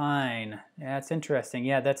mine. Yeah, that's interesting.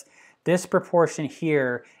 Yeah, that's this proportion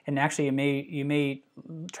here, and actually you may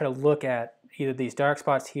try to look at either these dark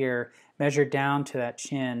spots here, measure down to that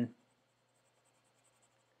chin.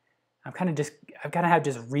 I've got to have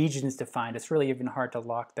just regions defined. It's really even hard to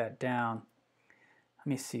lock that down. Let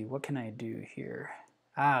me see, what can I do here?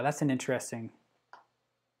 That's an interesting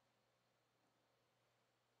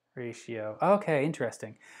ratio. Okay,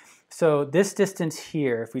 interesting. So this distance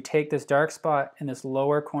here, if we take this dark spot in this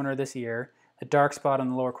lower corner of this ear, the dark spot on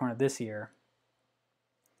the lower corner of this ear,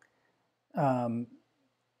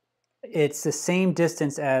 it's the same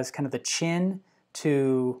distance as kind of the chin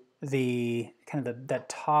to the kind of that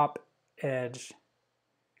top edge.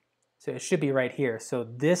 So it should be right here. So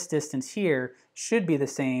this distance here should be the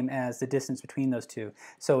same as the distance between those two.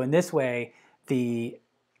 So in this way, the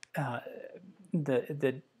head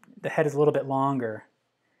is a little bit longer.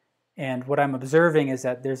 And what I'm observing is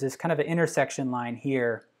that there's this kind of an intersection line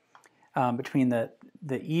here between the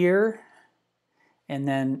ear, and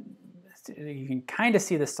then you can kind of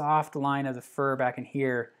see the soft line of the fur back in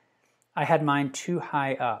here. I had mine too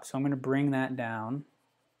high up, so I'm going to bring that down.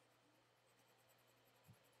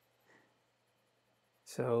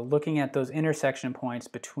 So looking at those intersection points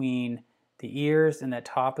between the ears and the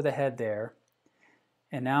top of the head there,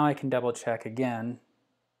 and now I can double check again.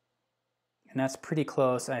 And that's pretty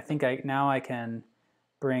close. I think now I can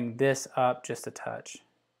bring this up just a touch.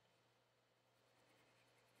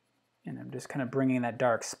 And I'm just kind of bringing that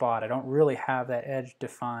dark spot. I don't really have that edge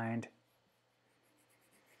defined.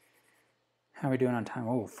 How are we doing on time?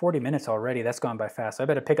 Oh, 40 minutes already. That's gone by fast. So I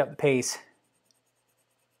better pick up the pace.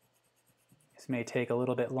 This may take a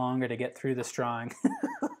little bit longer to get through this drawing.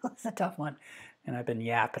 It's a tough one, and I've been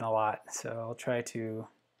yapping a lot, so I'll try to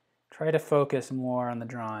focus more on the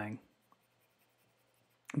drawing.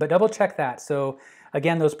 But double check that. So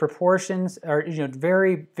again, those proportions are, you know,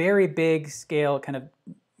 very, very big scale kind of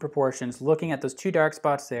proportions, looking at those two dark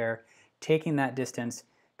spots there, taking that distance,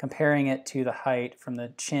 comparing it to the height from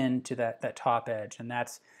the chin to that top edge, and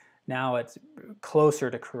that's, now it's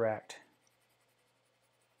closer to correct.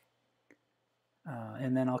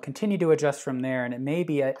 And then I'll continue to adjust from there, and it may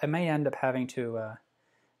be, I may end up having to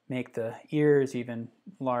make the ears even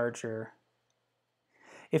larger.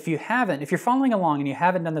 If you're following along and you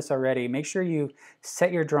haven't done this already, make sure you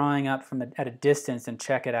set your drawing up from at a distance and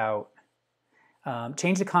check it out.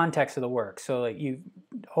 Change the context of the work. So like you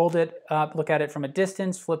hold it up, look at it from a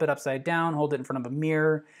distance, flip it upside down, hold it in front of a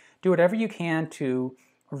mirror. Do whatever you can to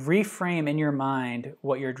reframe in your mind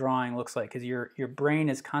what your drawing looks like, because your brain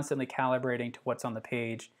is constantly calibrating to what's on the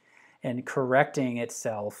page and correcting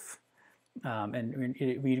itself. And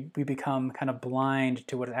we become kind of blind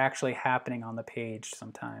to what's actually happening on the page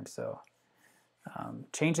sometimes. So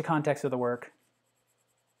change the context of the work.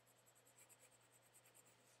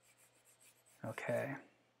 Okay.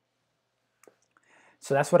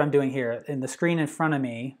 So that's what I'm doing here. And the screen in front of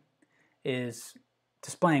me is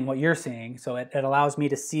displaying what you're seeing. So it allows me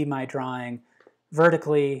to see my drawing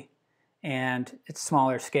vertically, and it's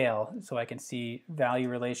smaller scale, so I can see value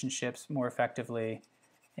relationships more effectively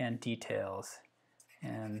and details.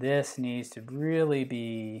 And this needs to really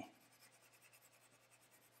be,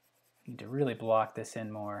 I need to really block this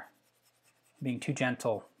in more. I'm being too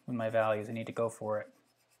gentle with my values. I need to go for it.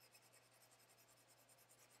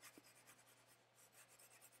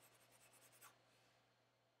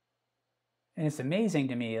 And it's amazing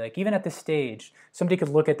to me, like even at this stage, somebody could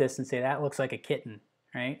look at this and say, that looks like a kitten,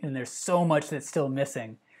 right? And there's so much that's still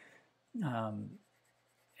missing. And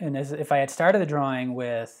if I had started the drawing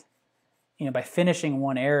with, you know, by finishing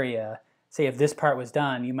one area, say if this part was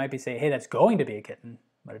done, you might be saying, hey, that's going to be a kitten,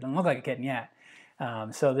 but it doesn't look like a kitten yet.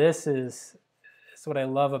 So this is what I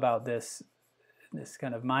love about this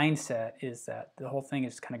kind of mindset, is that the whole thing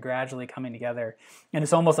is kind of gradually coming together. And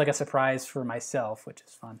it's almost like a surprise for myself, which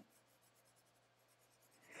is fun.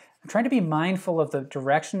 I'm trying to be mindful of the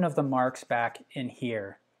direction of the marks back in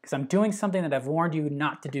here, because I'm doing something that I've warned you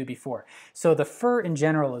not to do before. So the fur in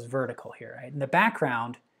general is vertical here, right? In the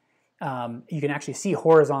background, you can actually see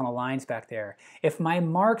horizontal lines back there. If my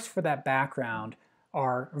marks for that background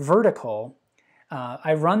are vertical,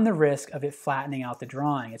 I run the risk of it flattening out the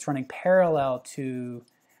drawing. It's running parallel to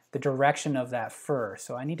the direction of that fur,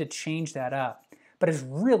 so I need to change that up. But it's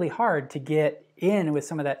really hard to get in with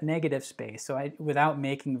some of that negative space, so without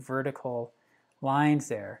making vertical lines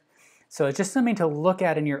there. So it's just something to look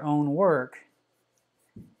at in your own work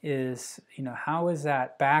is, you know, how is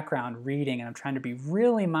that background reading? And I'm trying to be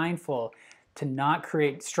really mindful to not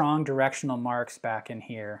create strong directional marks back in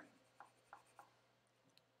here.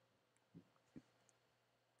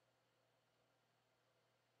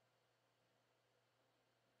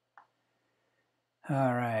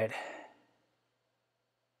 All right.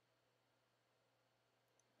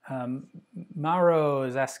 Mauro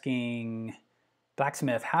is asking,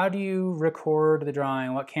 Blacksmith, how do you record the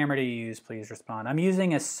drawing? What camera do you use? Please respond. I'm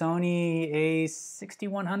using a Sony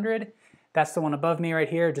a6100. That's the one above me right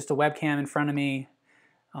here, just a webcam in front of me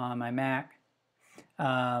on my Mac.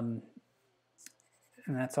 And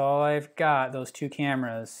that's all I've got, those two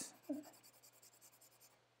cameras.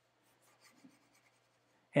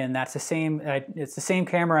 And that's the same, it's the same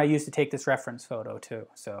camera I used to take this reference photo too,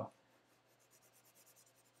 so.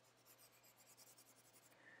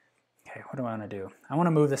 Okay, what do I want to do? I want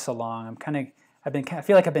to move this along. I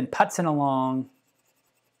feel like I've been putzing along,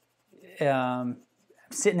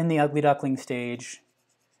 sitting in the ugly duckling stage,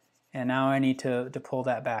 and now I need to pull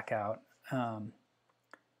that back out. I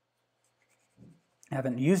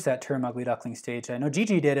haven't used that term, ugly duckling stage. I know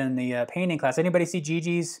Gigi did in the painting class. Anybody see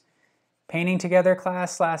Gigi's painting together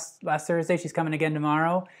class last Thursday? She's coming again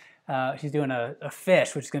tomorrow. She's doing a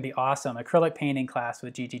fish, which is going to be awesome. Acrylic painting class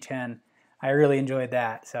with Gigi Chen. I really enjoyed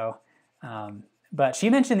that. So. But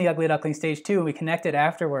she mentioned the ugly duckling stage too, and we connected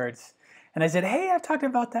afterwards. And I said, "Hey, I've talked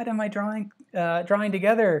about that in my drawing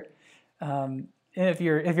together. If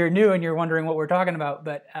you're new and you're wondering what we're talking about,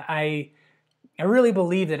 but I really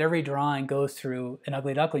believe that every drawing goes through an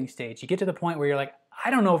ugly duckling stage. You get to the point where you're like,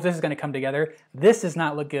 I don't know if this is going to come together. This does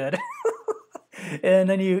not look good." And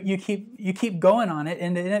then you keep going on it,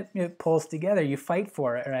 and then it pulls together. You fight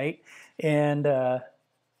for it, right? And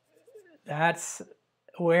that's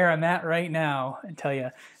where I'm at right now, I tell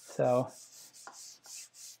you. So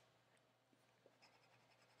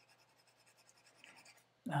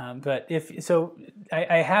But if so,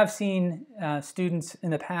 I have seen students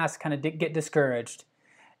in the past kind of get discouraged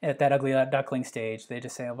at that ugly duckling stage. They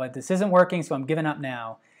just say, "Oh, but this isn't working, so I'm giving up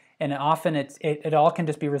now." And often it all can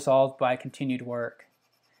just be resolved by continued work.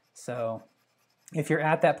 So if you're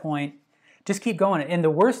at that point, just keep going. And the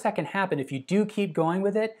worst that can happen if you do keep going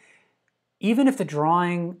with it, even if the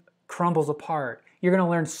drawing crumbles apart, you're going to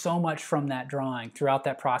learn so much from that drawing throughout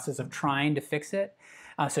that process of trying to fix it.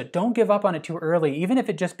 So don't give up on it too early, even if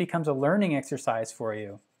it just becomes a learning exercise for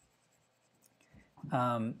you.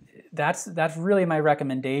 That's really my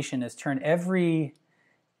recommendation, is turn every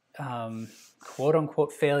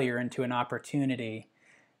quote-unquote failure into an opportunity.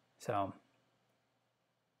 So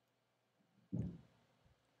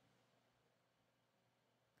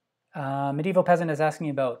Medieval Peasant is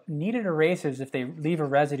asking about kneaded erasers if they leave a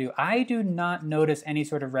residue. I do not notice any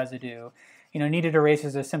sort of residue. You know, kneaded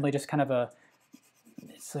erasers are simply just kind of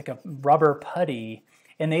it's like a rubber putty,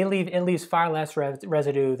 and it leaves far less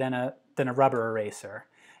residue than a rubber eraser.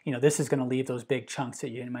 You know, this is going to leave those big chunks that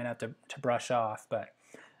you might have to brush off, but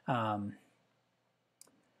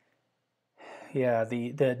yeah,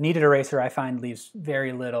 the kneaded eraser I find leaves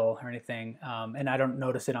very little or anything, and I don't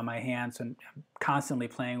notice it on my hands, and I'm constantly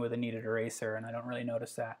playing with a kneaded eraser, and I don't really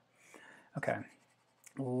notice that. Okay,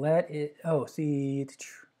 see,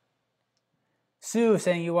 Sue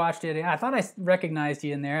saying you watched it. I thought I recognized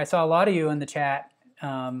you in there. I saw a lot of you in the chat.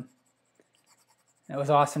 That was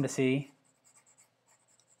awesome to see.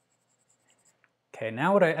 Okay,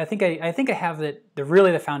 now what I think I have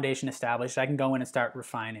really the foundation established. I can go in and start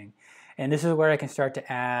refining. And this is where I can start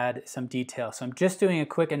to add some detail. So I'm just doing a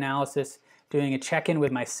quick analysis, doing a check-in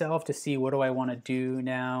with myself to see what do I want to do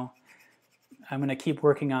now. I'm going to keep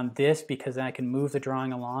working on this because then I can move the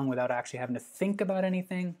drawing along without actually having to think about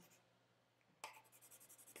anything.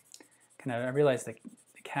 I realize the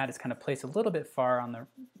cat is kind of placed a little bit far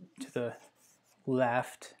to the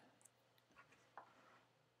left. I'm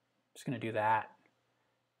just going to do that.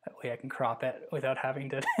 That way I can crop it without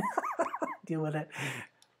having to deal with it.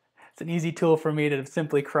 It's an easy tool for me to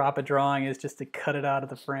simply crop a drawing, is just to cut it out of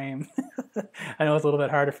the frame. I know it's a little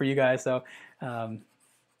bit harder for you guys, so yeah,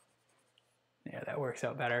 that works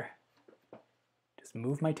out better. Just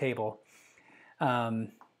move my table.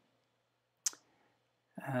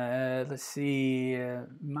 Let's see.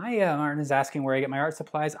 Maya Martin is asking where I get my art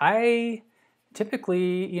supplies. I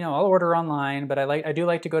typically, I'll order online, but I do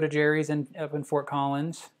like to go to Jerry's up in Fort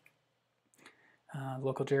Collins.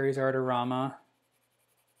 Local Jerry's Artorama.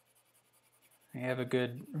 They have a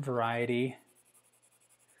good variety.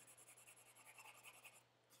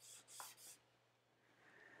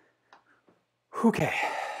 Okay.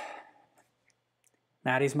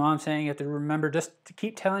 Maddie's mom saying you have to remember just to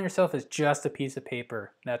keep telling yourself it's just a piece of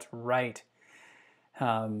paper. That's right.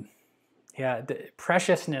 Yeah, the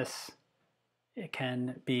preciousness, it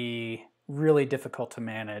can be really difficult to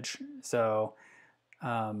manage. So,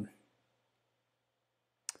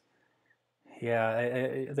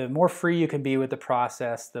 yeah, the more free you can be with the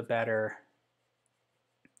process, the better.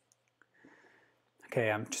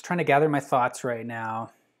 Okay, I'm just trying to gather my thoughts right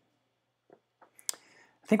now.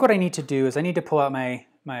 I think what I need to do is I need to pull out my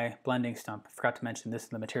blending stump. I forgot to mention this in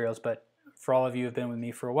the materials, but for all of you who have been with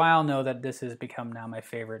me for a while know that this has become now my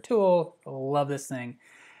favorite tool. I love this thing.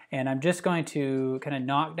 And I'm just going to kind of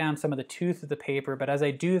knock down some of the tooth of the paper, but as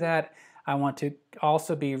I do that, I want to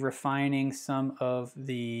also be refining some of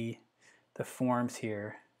the forms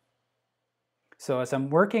here. So as I'm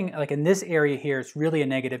working, like in this area here, it's really a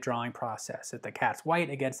negative drawing process. The cat's white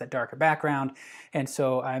against that darker background. And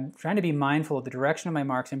so I'm trying to be mindful of the direction of my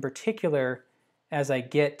marks, in particular as I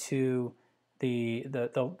get to the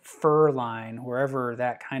fur line, wherever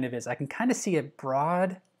that kind of is. I can kind of see a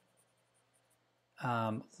broad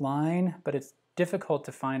line, but it's difficult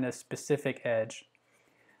to find a specific edge.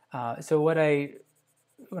 So what I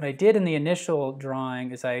did in the initial drawing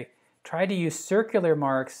is I tried to use circular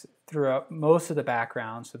marks throughout most of the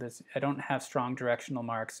background, so that I don't have strong directional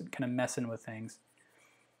marks kind of messing with things.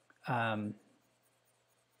 And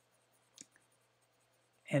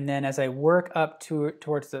then as I work up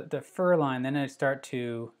towards the fur line, then I start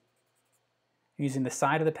to, using the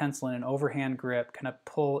side of the pencil in an overhand grip, kind of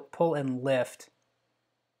pull and lift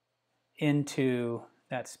into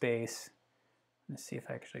that space. Let's see if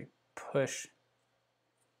I actually push.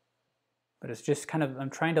 But it's just kind of, I'm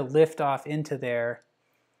trying to lift off into there,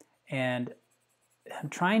 and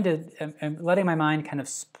I'm letting my mind kind of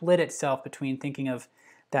split itself between thinking of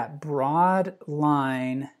that broad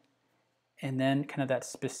line and then kind of that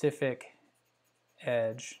specific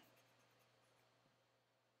edge.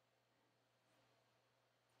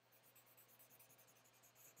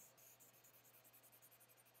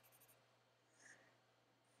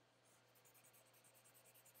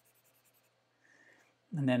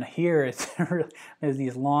 And then here it's there's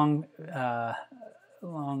these long,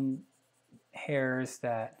 long hairs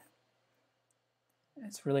that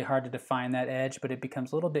it's really hard to define that edge, but it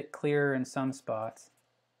becomes a little bit clearer in some spots.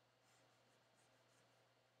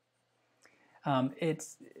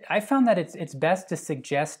 I found that it's best to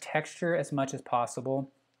suggest texture as much as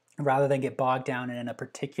possible, rather than get bogged down in a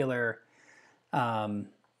particular, in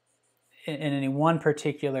any one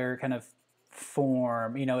particular kind of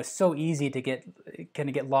form. You know, it's so easy to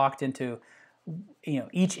get locked into, you know,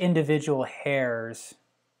 each individual hairs.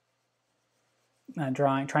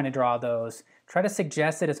 Trying to draw those. Try to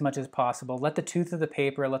suggest it as much as possible. Let the tooth of the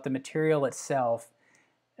paper, let the material itself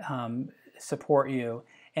support you.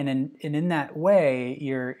 And in that way,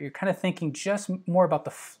 you're kind of thinking just more about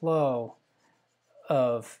the flow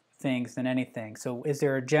of things than anything. So is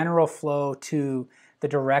there a general flow to the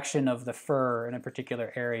direction of the fur in a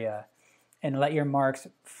particular area? And let your marks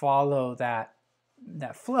follow that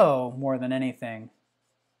flow more than anything.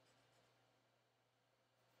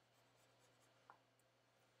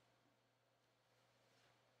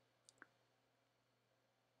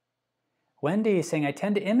 Wendy is saying, I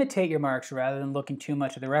tend to imitate your marks rather than looking too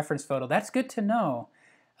much at the reference photo. That's good to know.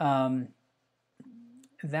 That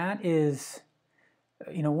is,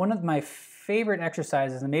 you know, one of my favorite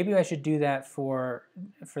exercises, and maybe I should do that for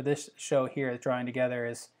this show here, Drawing Together,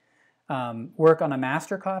 is work on a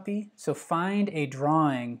master copy. So find a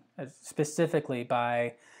drawing specifically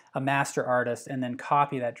by a master artist and then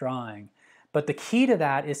copy that drawing. But the key to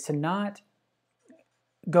that is to not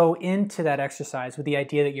go into that exercise with the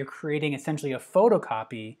idea that you're creating essentially a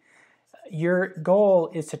photocopy. Your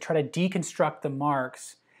goal is to try to deconstruct the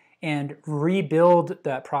marks and rebuild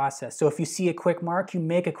that process. So if you see a quick mark, you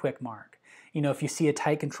make a quick mark. You know, if you see a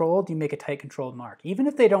tight controlled, you make a tight controlled mark. Even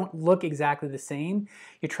if they don't look exactly the same,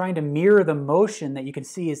 you're trying to mirror the motion that you can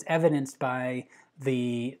see is evidenced by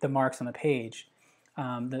the marks on the page.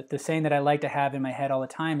 The saying that I like to have in my head all the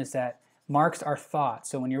time is that marks are thought.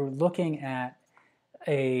 So when you're looking at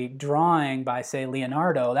a drawing by, say,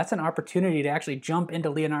 Leonardo, that's an opportunity to actually jump into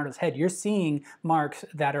Leonardo's head. You're seeing marks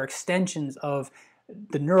that are extensions of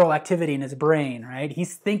the neural activity in his brain, right?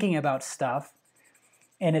 He's thinking about stuff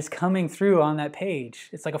and it's coming through on that page.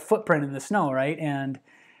 It's like a footprint in the snow, right? And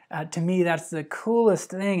to me, that's the coolest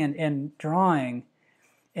thing in drawing.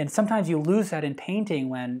 And sometimes you lose that in painting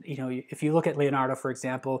when, you know, if you look at Leonardo, for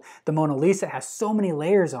example, the Mona Lisa has so many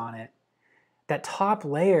layers on it. That top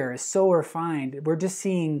layer is so refined. We're just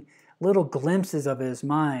seeing little glimpses of his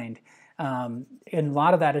mind. And a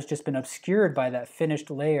lot of that has just been obscured by that finished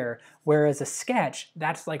layer. Whereas a sketch,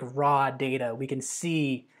 that's like raw data. We can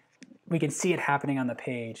see it happening on the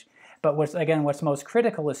page. But what's most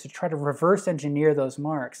critical is to try to reverse engineer those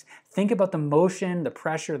marks. Think about the motion, the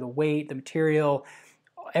pressure, the weight, the material,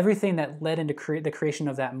 everything that led into the creation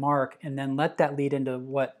of that mark, and then let that lead into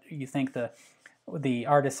what you think the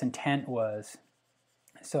artist's intent was.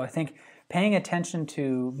 So I think paying attention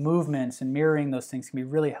to movements and mirroring those things can be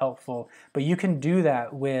really helpful, but you can do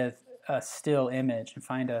that with a still image and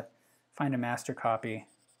find a master copy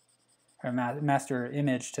or master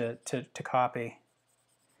image to copy.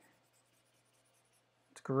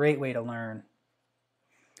 It's a great way to learn.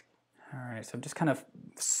 All right, so I'm just kind of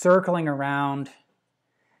circling around.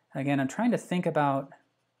 Again, I'm trying to think about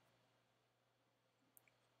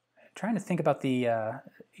the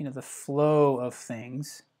the flow of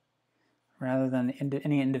things rather than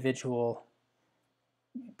any individual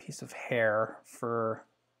piece of hair, fur.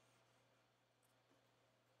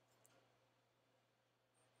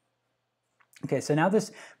 Okay, so now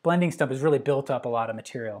this blending stump has really built up a lot of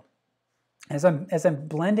material. As I'm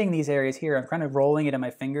blending these areas here, I'm kind of rolling it in my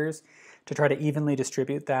fingers to try to evenly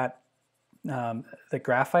distribute that the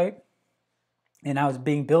graphite, and now it's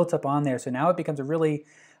being built up on there. So now it becomes a really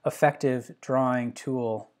effective drawing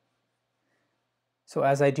tool. So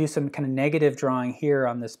as I do some kind of negative drawing here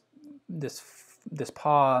on this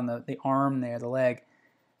paw, on the arm there, the leg,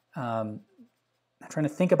 I'm trying to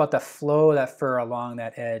think about the flow of that fur along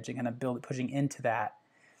that edge and kind of pushing into that.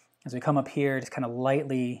 As we come up here, just kind of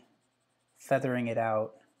lightly feathering it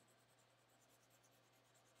out.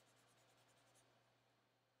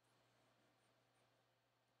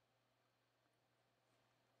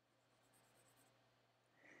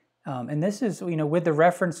 And this is, with the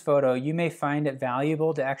reference photo, you may find it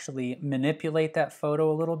valuable to actually manipulate that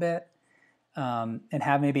photo a little bit and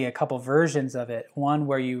have maybe a couple versions of it. One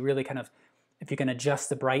where you really kind of, if you can adjust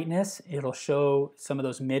the brightness, it'll show some of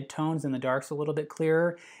those midtones and the darks a little bit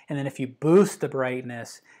clearer. And then if you boost the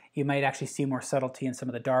brightness, you might actually see more subtlety in some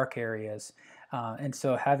of the dark areas. And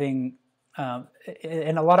so having,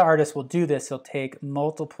 and a lot of artists will do this, they'll take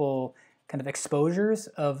multiple kind of exposures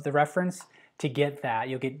of the reference to get that.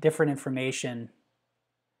 You'll get different information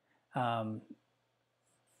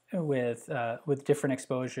with different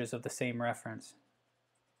exposures of the same reference.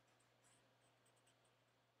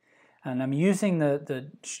 And I'm using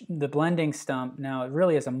the blending stump now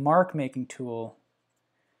really as a mark making tool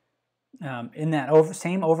in that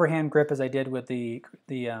same overhand grip as I did with the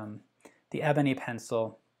Ebony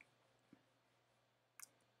Pencil.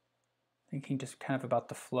 Thinking just kind of about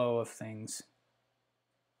the flow of things.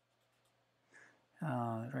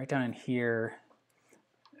 Right down in here,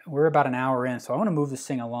 we're about an hour in, so I want to move this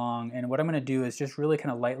thing along, and what I'm going to do is just really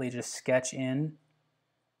kind of lightly just sketch in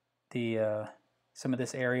the some of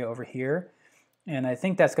this area over here, and I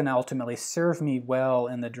think that's going to ultimately serve me well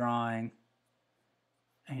in the drawing.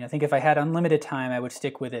 And I think if I had unlimited time, I would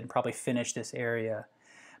stick with it and probably finish this area.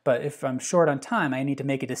 But if I'm short on time, I need to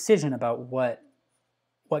make a decision about what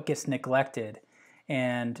gets neglected.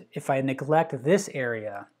 And if I neglect this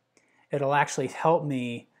area, it'll actually help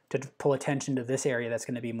me to pull attention to this area that's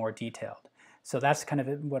going to be more detailed. So that's kind of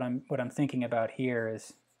what I'm thinking about here,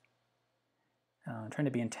 is trying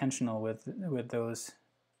to be intentional with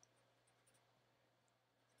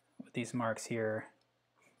these marks here.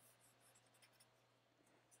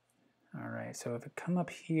 All right, so if I come up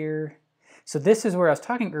here, so this is where I was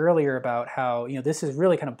talking earlier about how, you know, this is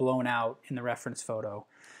really kind of blown out in the reference photo.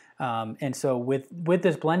 And so with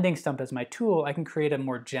this blending stump as my tool, I can create a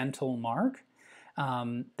more gentle mark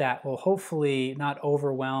that will hopefully not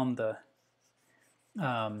overwhelm the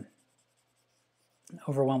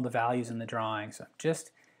values in the drawing. So I'm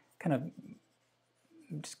just kind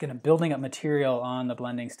of building up material on the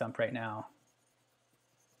blending stump right now.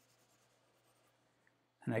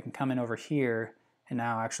 And I can come in over here and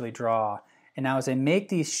now actually draw. And now as I make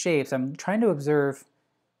these shapes, I'm trying to observe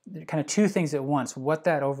kind of two things at once: what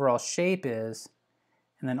that overall shape is,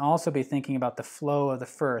 and then also be thinking about the flow of the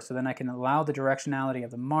fur. So then I can allow the directionality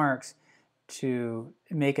of the marks to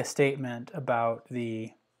make a statement about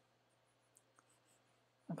the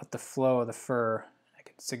flow of the fur. I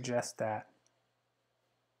can suggest that.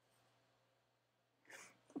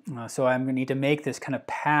 So I'm going to need to make this kind of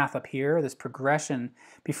path up here, this progression.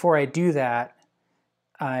 Before I do that,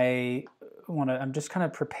 I'm just kind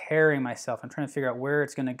of preparing myself. I'm trying to figure out where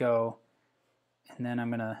it's going to go, and then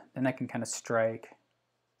then I can kind of strike.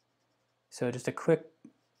 So just a quick,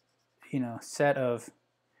 set of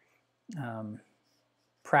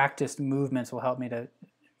practiced movements will help me to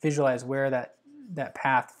visualize where that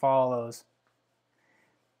path follows.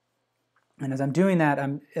 And as I'm doing that,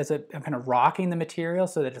 I'm kind of rocking the material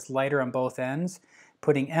so that it's lighter on both ends,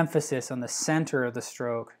 putting emphasis on the center of the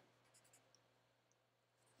stroke.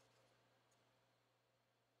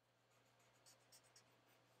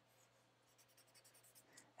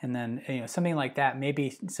 And then something like that may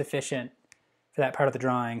be sufficient for that part of the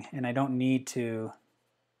drawing, and I don't need to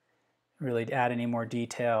really add any more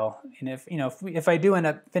detail. And if I do end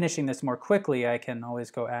up finishing this more quickly, I can always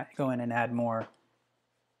go in and add more.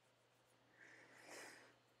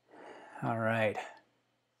 All right.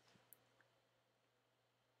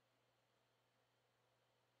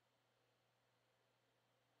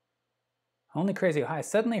 Only Crazy. Hi, I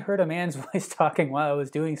suddenly heard a man's voice talking while I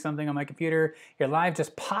was doing something on my computer. Your live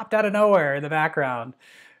just popped out of nowhere in the background.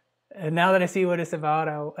 And now that I see what it's about,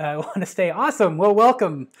 I want to stay. Awesome. Well,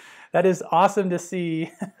 welcome. That is awesome to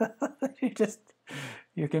see.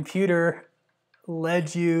 Your computer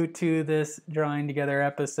led you to this drawing together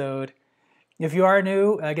episode. If you are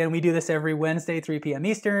new, again, we do this every Wednesday, 3 p.m.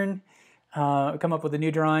 Eastern. Come up with a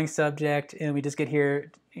new drawing subject, and we just get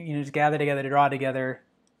here, just gather together to draw together,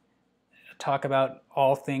 talk about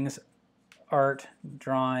all things art,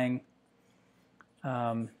 drawing.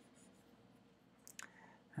 All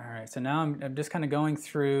right, so now I'm just kind of going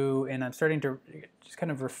through, and I'm starting to just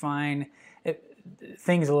kind of refine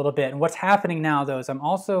things a little bit. And what's happening now, though, is I'm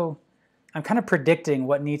kind of predicting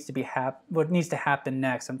what needs to happen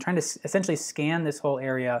next. I'm trying to essentially scan this whole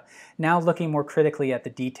area, now looking more critically at the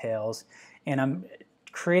details, and I'm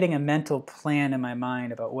creating a mental plan in my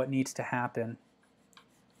mind about what needs to happen.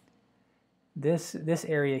 This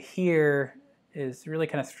area here is really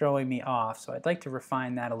kind of throwing me off, so I'd like to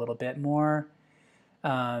refine that a little bit more.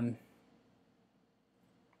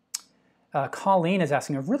 Colleen is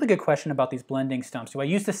asking a really good question about these blending stumps. Do I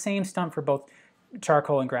use the same stump for both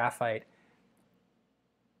charcoal and graphite?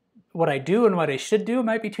 What I do and what I should do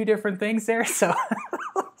might be two different things there. So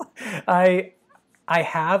I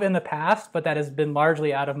have in the past, but that has been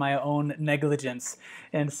largely out of my own negligence.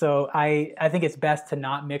 And so I think it's best to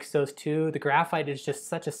not mix those two. The graphite is just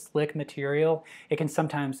such a slick material. It can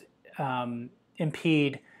sometimes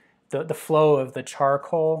impede the flow of the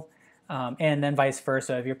charcoal. And then vice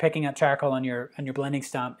versa. If you're picking up charcoal on your blending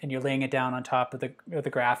stump and you're laying it down on top of the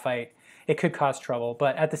graphite, it could cause trouble.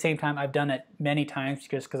 But at the same time, I've done it many times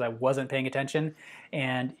just because I wasn't paying attention,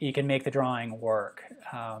 and you can make the drawing work.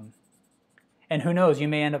 And who knows, you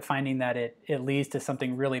may end up finding that it leads to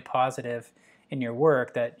something really positive in your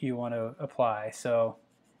work that you want to apply. So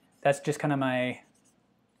that's just kind of my,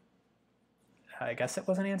 I guess it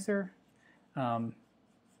was an answer. I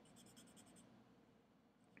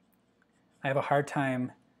have a hard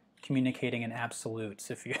time communicating in absolutes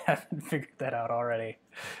if you haven't figured that out already.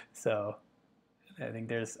 So I think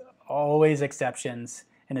there's always exceptions,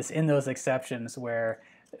 and it's in those exceptions where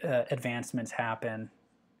advancements happen.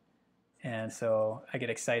 And so I get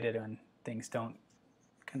excited when things don't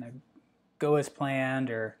kind of go as planned,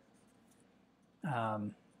 or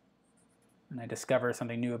when I discover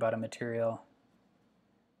something new about a material.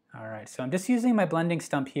 All right, so I'm just using my blending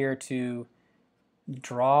stump here to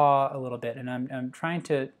draw a little bit, and I'm trying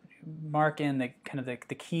to mark in the kind of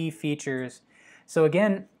the key features. So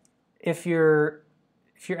again, if you're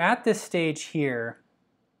at this stage here,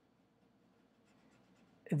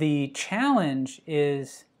 the challenge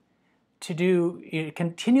is to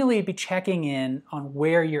continually be checking in on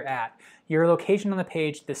where you're at. Your location on the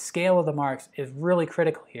page, the scale of the marks is really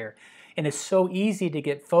critical here. And it's so easy to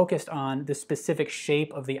get focused on the specific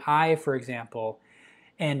shape of the eye, for example,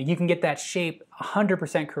 and you can get that shape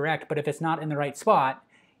 100% correct, but if it's not in the right spot,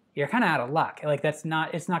 you're kind of out of luck. Like it's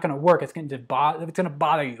not going to work. It's going to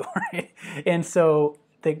bother you, right? And so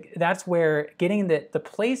that's where getting the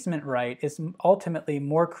placement right is ultimately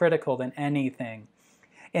more critical than anything.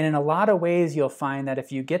 And in a lot of ways, you'll find that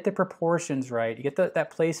if you get the proportions right, you get that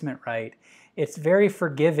placement right, it's very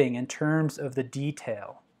forgiving in terms of the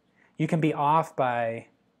detail. You can be off by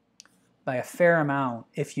a fair amount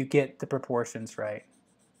if you get the proportions right.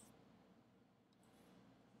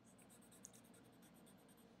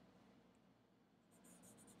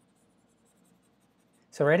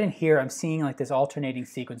 So right in here, I'm seeing like this alternating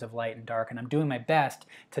sequence of light and dark, and I'm doing my best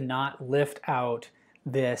to not lift out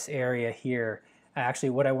this area here. Actually,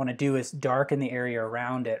 what I want to do is darken the area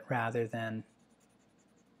around it rather than,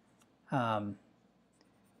 rather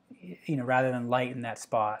than lighten that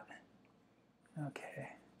spot. Okay.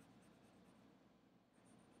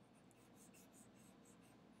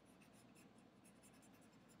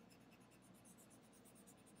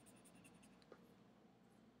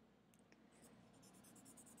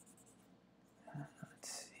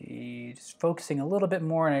 Let's see, just focusing a little bit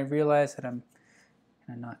more, and I realize that I'm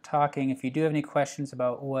not talking. If you do have any questions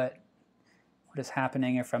about what is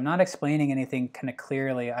happening, if I'm not explaining anything kind of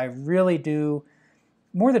clearly, I really do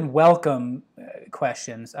more than welcome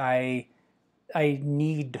questions. I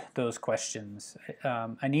need those questions.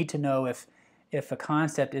 I need to know if a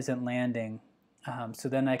concept isn't landing, so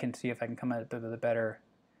then I can see if I can come up with a better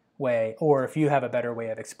way, or if you have a better way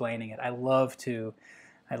of explaining it. I'd love to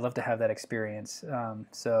have that experience.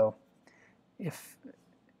 So if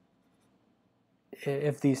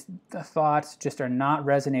these thoughts just are not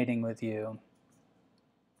resonating with you,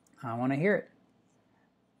 I want to hear it.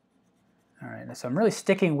 All right, so I'm really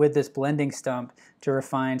sticking with this blending stump to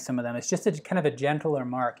refine some of them. It's just kind of a gentler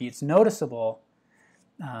mark. It's noticeable,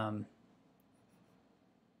 but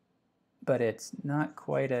it's not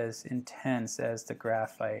quite as intense as the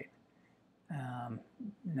graphite. Now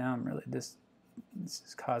I'm really, this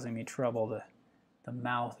is causing me trouble. The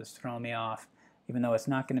mouth is throwing me off, even though it's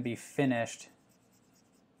not going to be finished.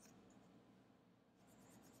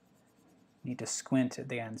 Need to squint at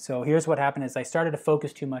the end. So here's what happened is I started to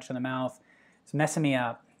focus too much on the mouth. It's messing me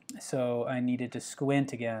up. So I needed to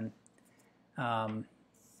squint again. Now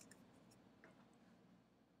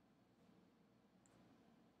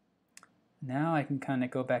I can kind of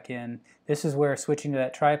go back in. This is where switching to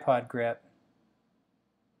that tripod grip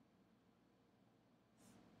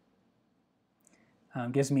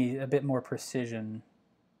gives me a bit more precision.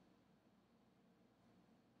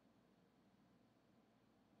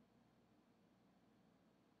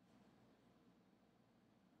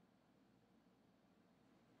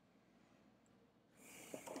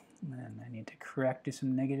 And then I need to do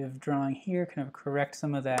some negative drawing here, kind of correct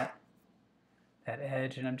some of that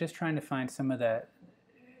edge, and I'm just trying to find some of that,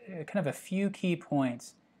 kind of a few key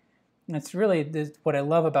points. And it's really what I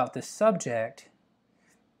love about this subject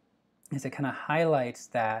is it kind of highlights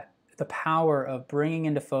the power of bringing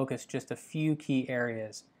into focus just a few key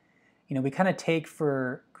areas. You know, we kind of take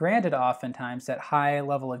for granted oftentimes that high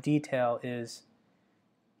level of detail is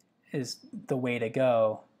the way to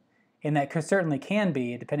go. And that certainly can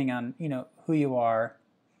be, depending on, who you are,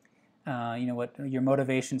 what your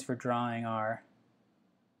motivations for drawing are.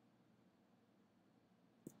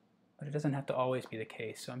 but it doesn't have to always be the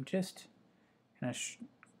case. So I'm just kind of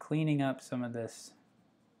cleaning up some of this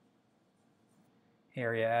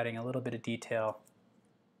area, adding a little bit of detail.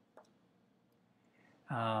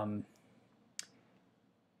 Yeah,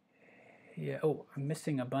 oh, I'm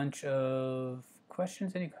missing a bunch of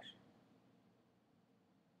questions. Any questions?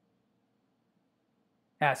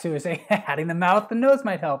 Yeah, Sue was saying adding the mouth and nose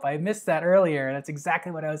might help. I missed that earlier. That's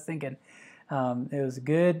exactly what I was thinking. It was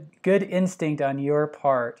good instinct on your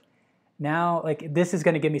part. Now, like, this is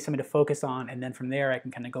going to give me something to focus on, and then from there I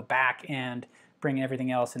can kind of go back and bring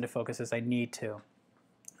everything else into focus as I need to.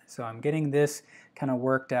 So I'm getting this kind of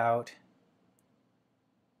worked out.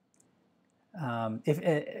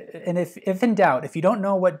 If in doubt, if you don't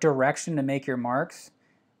know what direction to make your marks,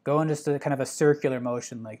 go in just a kind of a circular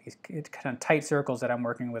motion, like these kind of tight circles that I'm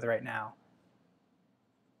working with right now.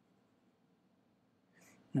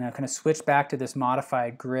 And I'll kind of switch back to this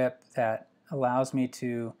modified grip that allows me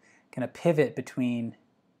to kind of pivot between,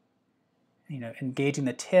 engaging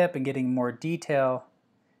the tip and getting more detail,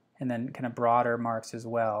 and then kind of broader marks as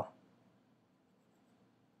well.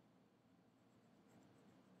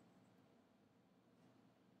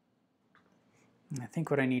 And I think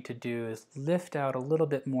what I need to do is lift out a little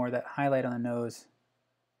bit more that highlight on the nose.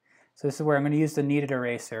 So this is where I'm going to use the kneaded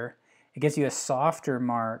eraser. It gives you a softer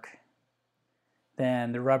mark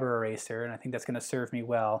than the rubber eraser, and I think that's going to serve me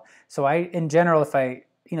well. So in general, if I,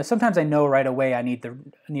 sometimes I know right away I need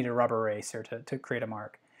a rubber eraser to create a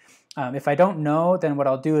mark. If I don't know, then what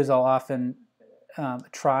I'll do is I'll often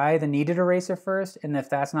try the kneaded eraser first, and if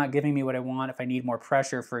that's not giving me what I want, if I need more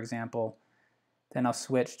pressure, for example, then I'll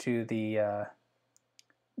switch to the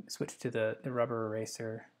rubber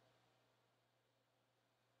eraser.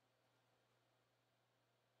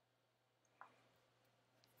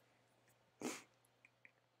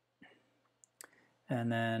 And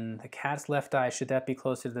then the cat's left eye, should that be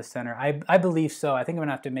closer to the center? I believe so. I think I'm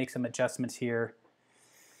gonna have to make some adjustments here.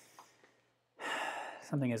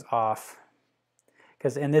 Something is off.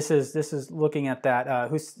 And this is looking at that.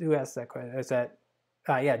 Who asked that question? Is that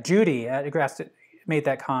yeah, Judy made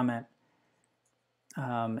that comment.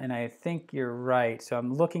 And I think you're right. So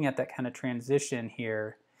I'm looking at that kind of transition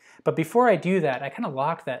here. But before I do that, I kind of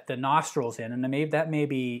lock the nostrils in, and that may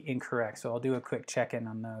be incorrect. So I'll do a quick check-in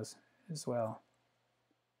on those as well.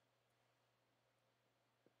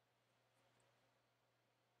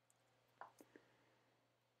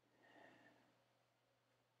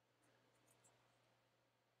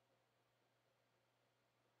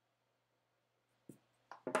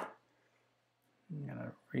 I'm going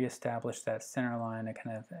to reestablish that center line.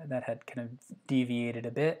 That had kind of deviated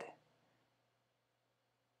a bit.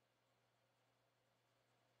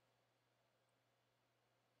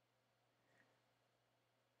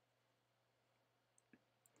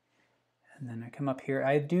 And then I come up here.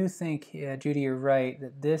 I do think, yeah, Judy, you're right,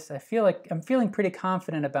 that this, I'm feeling pretty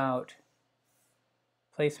confident about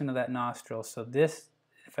placement of that nostril. So this,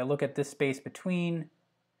 if I look at this space between,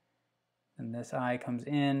 and this eye comes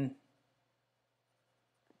in,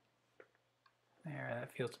 there,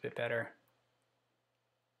 that feels a bit better.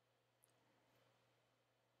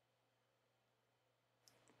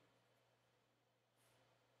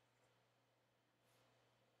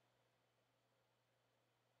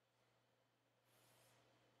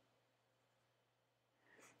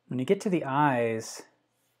 When you get to the eyes,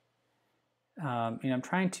 I'm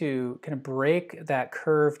trying to kind of break that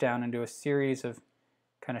curve down into a series of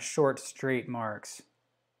kind of short, straight marks,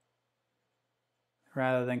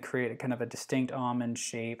 rather than create a kind of a distinct almond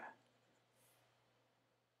shape.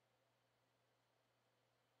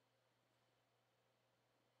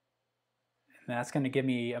 And that's going to give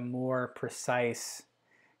me a more precise,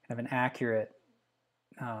 kind of an accurate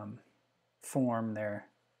form there.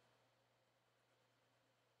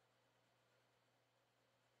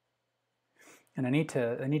 And I need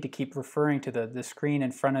to keep referring to the screen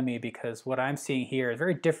in front of me, because what I'm seeing here is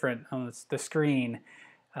very different on the screen.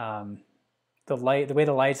 The way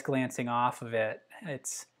the light's glancing off of it,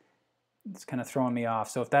 it's kind of throwing me off.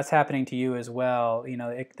 So if that's happening to you as well,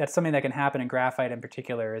 that's something that can happen in graphite in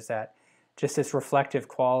particular, is that just this reflective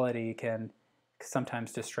quality can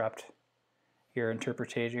sometimes disrupt your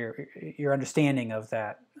interpretation, your understanding of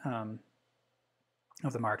that,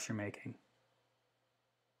 of the marks you're making.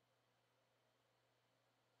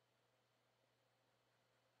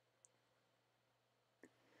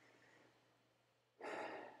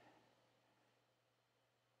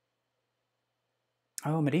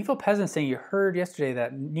 Oh, Medieval Peasant saying you heard yesterday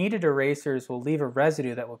that kneaded erasers will leave a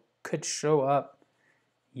residue that could show up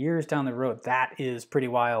years down the road. That is pretty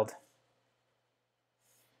wild.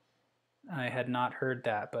 I had not heard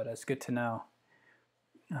that, but it's good to know.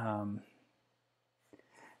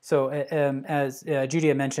 So as Judy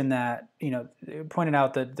had mentioned that, pointed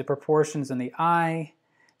out the proportions in the eye.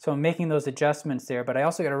 So I'm making those adjustments there, but I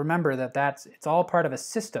also got to remember that it's all part of a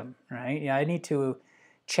system, right? Yeah, I need to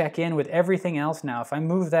check in with everything else now. If I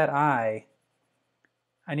move that eye,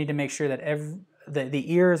 I need to make sure that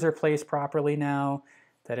the ears are placed properly now,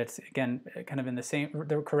 that it's, again, kind of in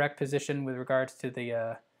the correct position with regards to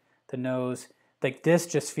the nose. Like this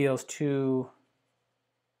just feels too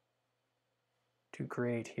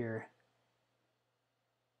great here.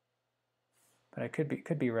 But I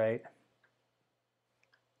could be right.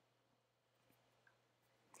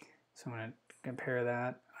 So I'm going to compare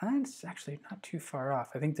that. It's actually not too far off.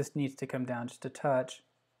 I think this needs to come down just a touch.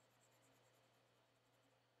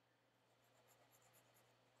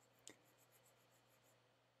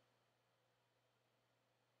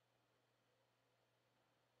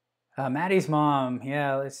 Maddie's mom,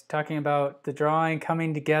 yeah, is talking about the drawing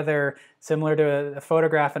coming together similar to a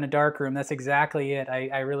photograph in a dark room. That's exactly it.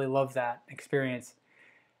 I really love that experience.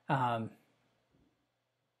 Donna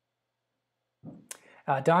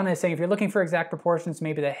is saying, if you're looking for exact proportions,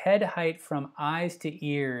 maybe the head height from eyes to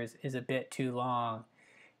ears is a bit too long,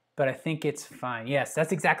 but I think it's fine. Yes,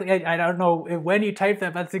 that's exactly, I don't know when you typed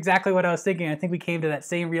that, but that's exactly what I was thinking. I think we came to that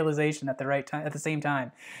same realization at the right time, at the same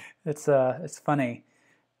time. It's funny.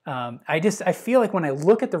 I feel like when I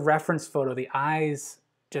look at the reference photo, the eyes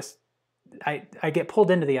just, I get pulled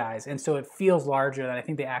into the eyes, and so it feels larger than I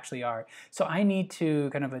think they actually are. So I need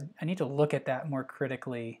to I need to look at that more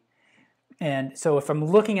critically. And so if I'm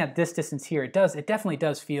looking at this distance here, it definitely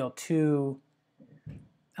does feel too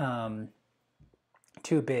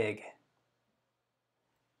big.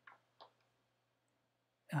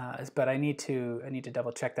 But I need to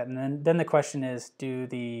double check that. And then the question is, do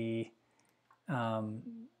the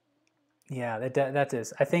yeah, that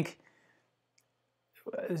is, I think,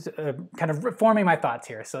 kind of forming my thoughts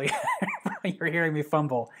here. So you're hearing me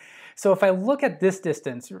fumble. So if I look at this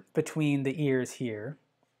distance between the ears here,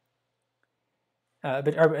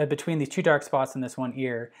 between these two dark spots in this one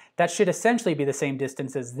ear, that should essentially be the same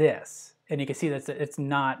distance as this. And you can see that it's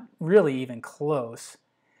not really even close.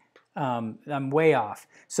 I'm way off.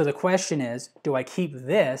 So the question is, do I keep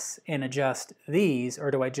this and adjust these,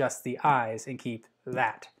 or do I adjust the eyes and keep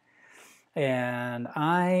that? And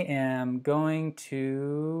I am going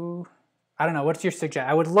to, I don't know, what's your suggestion?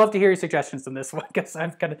 I would love to hear your suggestions on this one, because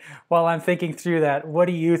I'm while I'm thinking through that, what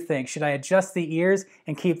do you think? Should I adjust the ears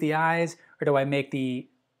and keep the eyes, or do I make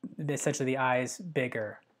essentially the eyes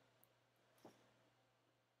bigger?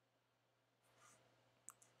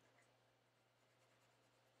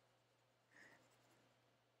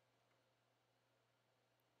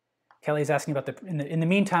 Kelly's asking about in the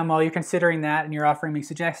meantime, while you're considering that and you're offering me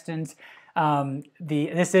suggestions,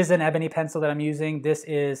 this is an ebony pencil that I'm using.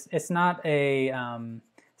 It's not a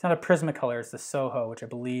Prismacolor. It's the Soho, which I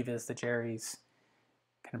believe is the Jerry's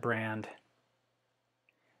kind of brand.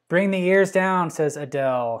 Bring the ears down, says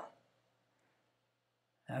Adele.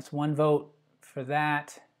 That's one vote for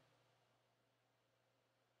that.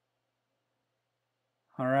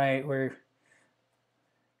 All right, we're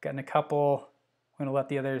getting a couple. I'm gonna let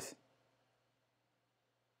the others.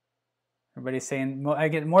 Everybody's saying, I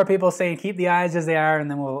get more people saying keep the eyes as they are, and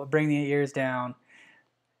then we'll bring the ears down.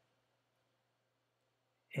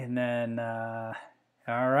 And then, all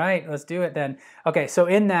right, let's do it then. Okay, so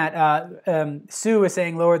in that, Sue is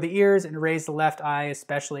saying lower the ears and raise the left eye,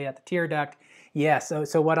 especially at the tear duct. Yeah,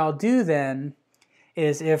 so what I'll do then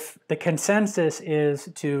is, if the consensus is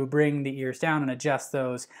to bring the ears down and adjust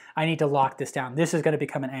those, I need to lock this down. This is going to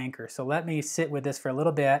become an anchor. So let me sit with this for a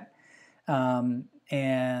little bit, and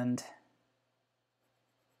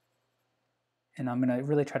I'm going to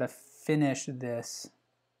really try to finish this.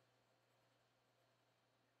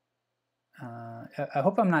 I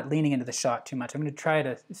hope I'm not leaning into the shot too much. I'm going to try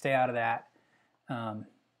to stay out of that. And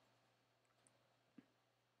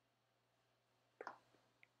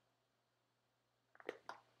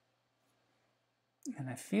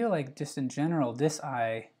I feel like just in general, this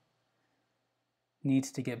eye needs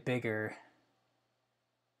to get bigger.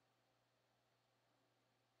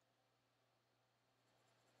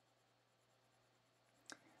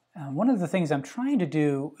 One of the things I'm trying to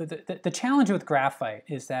do, the challenge with graphite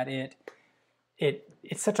is that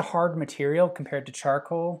it's such a hard material compared to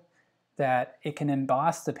charcoal that it can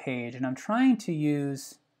emboss the page, and I'm trying to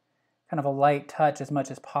use kind of a light touch as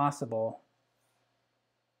much as possible.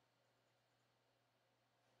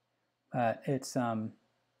 But it's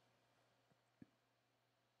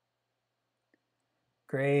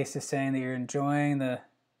Grace is saying that you're enjoying the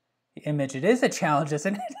image. It is a challenge,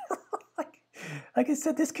 isn't it? like I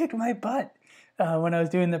said, this kicked my butt. when I was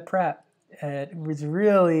doing the prep. It was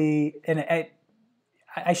really, and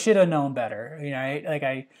I should have known better. You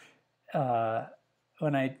know,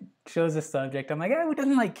 when I chose the subject, I'm like, who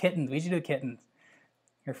doesn't like kittens? We should do kittens.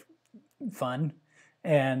 They're fun.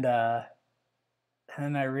 And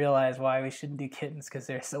then I realized why we shouldn't do kittens, because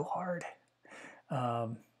they're so hard.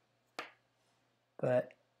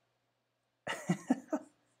 But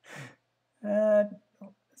that's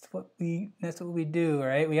what we do,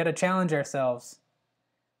 right? We got to challenge ourselves.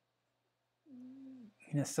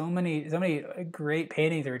 You know, so many great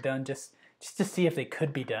paintings are done just to see if they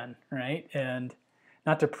could be done, right? And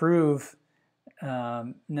not to prove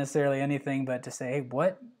necessarily anything, but to say, hey,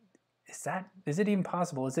 what is that? Is it even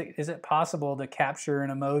possible? Is it possible to capture an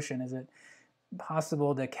emotion? Is it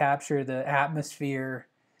possible to capture the atmosphere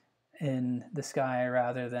in the sky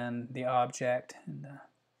rather than the object, and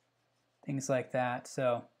things like that?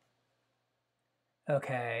 So,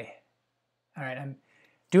 okay, all right, I'm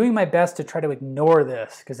doing my best to try to ignore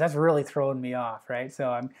this because that's really throwing me off, right? So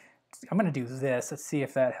I'm going to do this. Let's see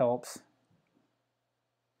if that helps.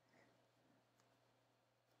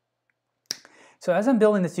 So as I'm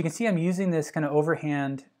building this, you can see I'm using this kind of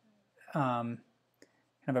overhand kind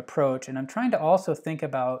of approach, and I'm trying to also think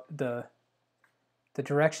about the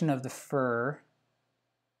direction of the fur.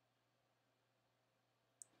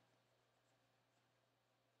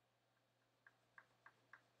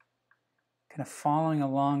 Kind of following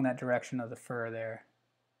along that direction of the fur there.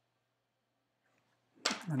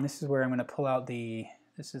 And this is where I'm going to pull out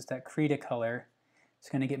this is that Kneaded color. It's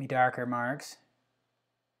going to get me darker marks.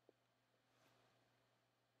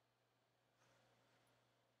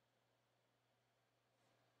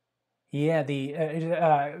 Yeah,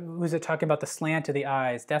 was it talking about the slant of the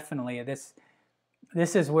eyes? Definitely. This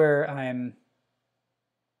is where I'm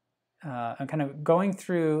kind of going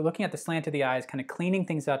through, looking at the slant of the eyes, kind of cleaning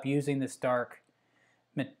things up using this dark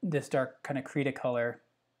kind of Kneaded color.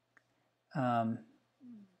 And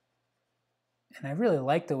I really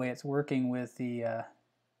like the way it's working with the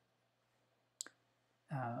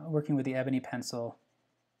Ebony pencil.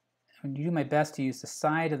 I'm going to do my best to use the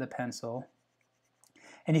side of the pencil.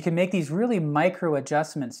 And you can make these really micro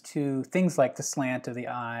adjustments to things like the slant of the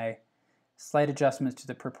eye, slight adjustments to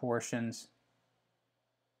the proportions.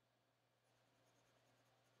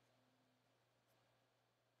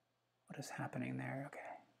 What is happening there? Okay.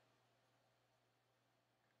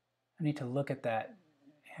 I need to look at that.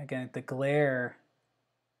 Again, the glare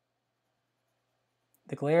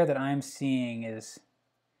that I'm seeing is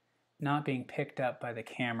not being picked up by the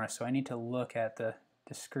camera, so I need to look at the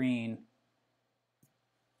screen.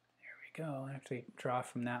 There we go. I'll actually draw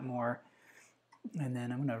from that more. And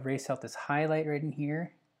then I'm going to erase out this highlight right in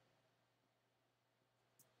here.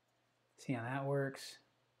 See how that works.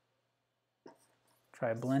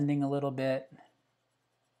 Try blending a little bit.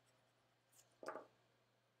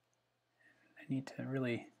 I need to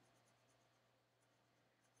really,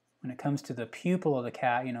 when it comes to the pupil of the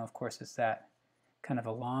cat, you know, of course, it's that kind of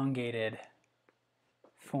elongated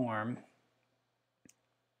form.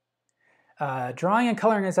 Drawing and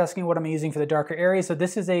coloring is asking what I'm using for the darker areas. So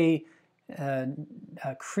this is a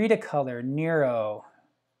Kneaded color Nero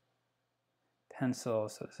pencil.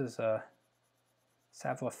 So this is a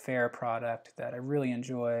Savoir-Faire product that I really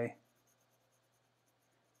enjoy.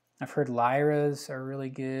 I've heard Lyra's are really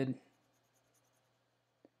good.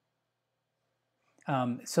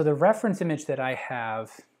 So the reference image that I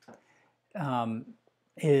have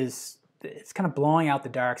it's kind of blowing out the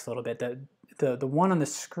darks a little bit. The one on the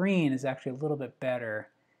screen is actually a little bit better,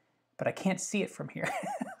 but I can't see it from here.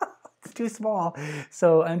 It's too small.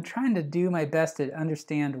 So I'm trying to do my best to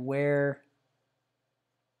understand where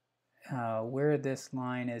this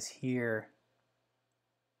line is here.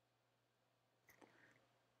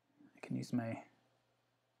 I can use my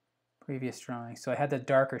previous drawing. So I had the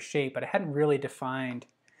darker shape, but I hadn't really defined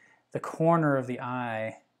the corner of the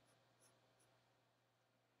eye.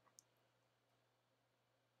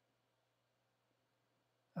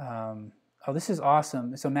 Oh, this is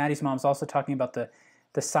awesome. So Maddie's mom's also talking about the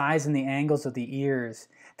size and the angles of the ears.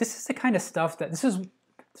 This is the kind of stuff that, this is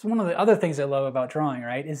one of the other things I love about drawing,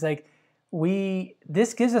 right? Is like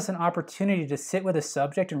this gives us an opportunity to sit with a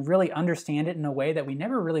subject and really understand it in a way that we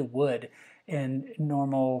never really would in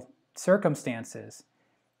normal circumstances.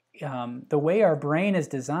 The way our brain is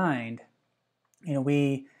designed, you know,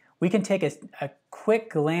 we can take a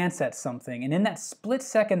quick glance at something, and in that split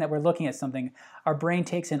second that we're looking at something, our brain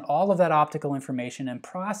takes in all of that optical information and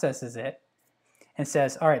processes it and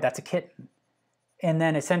says, all right, that's a kitten. And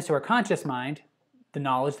then it sends to our conscious mind the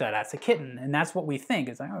knowledge that that's a kitten, and that's what we think.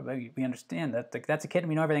 It's like, oh, we understand that that's a kitten,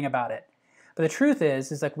 we know everything about it. But the truth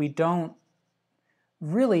is like we don't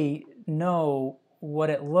really know what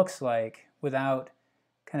it looks like without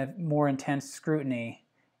kind of more intense scrutiny,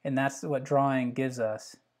 and that's what drawing gives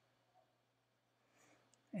us.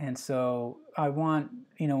 And so I want,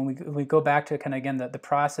 you know, when we go back to kind of, again, the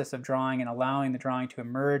process of drawing and allowing the drawing to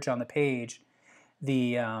emerge on the page,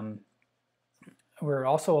 we're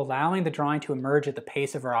also allowing the drawing to emerge at the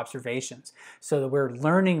pace of our observations, so that we're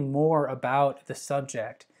learning more about the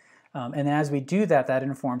subject. And as we do that, that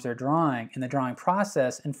informs our drawing, and the drawing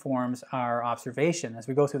process informs our observation. As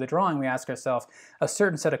we go through the drawing, we ask ourselves a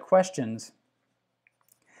certain set of questions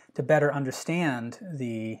to better understand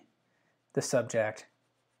the subject.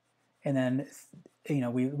 And then, you know,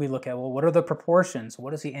 we look at, well, what are the proportions?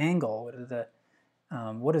 What is the angle? What are the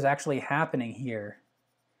what is actually happening here?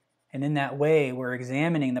 And in that way, we're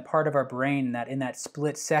examining the part of our brain that in that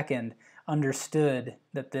split second understood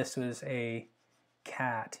that this was a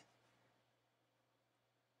cat.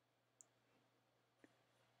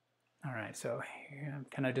 All right, so here I'm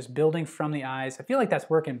kind of just building from the eyes. I feel like that's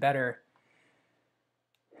working better.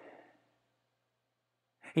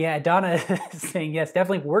 Yeah, Donna is saying, yes,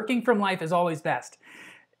 definitely working from life is always best.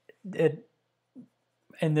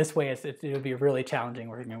 In this way, it would be really challenging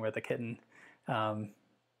working with a kitten. And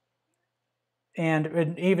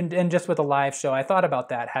even just with a live show, I thought about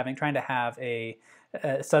that, trying to have a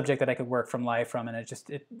subject that I could work from live from, and it's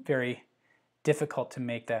very difficult to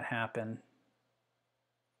make that happen.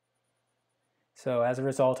 So as a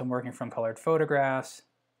result, I'm working from colored photographs,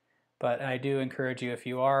 but I do encourage you, if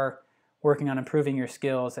you are working on improving your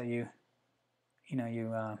skills, that you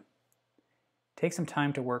take some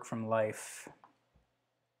time to work from life.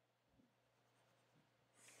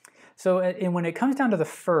 So and when it comes down to the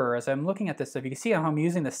fur, as I'm looking at this stuff, you can see how I'm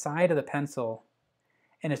using the side of the pencil,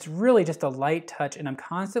 and it's really just a light touch, and I'm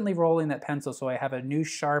constantly rolling that pencil so I have a new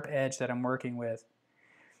sharp edge that I'm working with.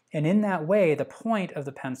 And in that way, the point of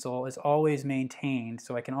the pencil is always maintained,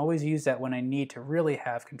 so I can always use that when I need to really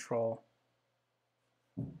have control.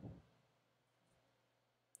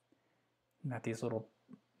 I've got these little,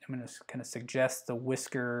 I'm going to kind of suggest the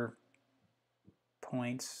whisker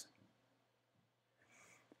points.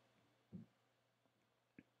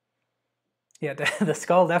 Yeah, the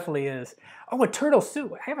skull definitely is. Oh, a turtle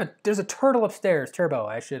suit. There's a turtle upstairs, Turbo.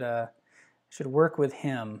 I should work with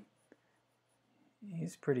him.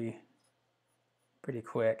 He's pretty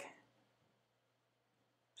quick.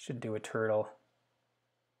 Should do a turtle.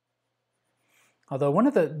 Although one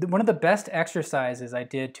of the best exercises I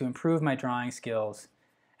did to improve my drawing skills,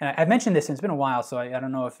 and I've mentioned this, and it's been a while, so I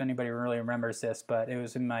don't know if anybody really remembers this, but it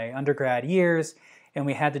was in my undergrad years, and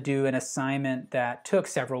we had to do an assignment that took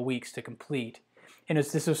several weeks to complete. And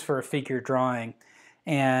this was for a figure drawing.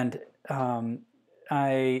 And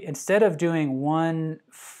instead of doing one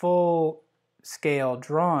full scale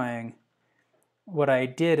drawing, what I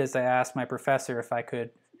did is I asked my professor if I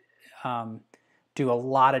could do a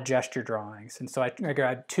lot of gesture drawings. And so I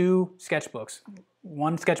grabbed 2 sketchbooks,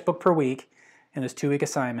 1 sketchbook per week in this 2-week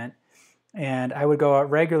assignment, and I would go out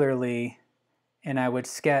regularly and I would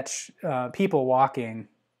sketch people walking.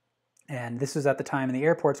 And this was at the time in the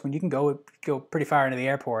airports when you can go pretty far into the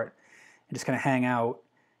airport and just kind of hang out.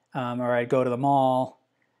 Or I'd go to the mall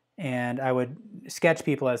and I would sketch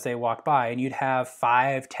people as they walked by, and you'd have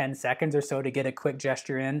 5-10 seconds or so to get a quick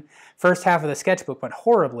gesture in. First half of the sketchbook went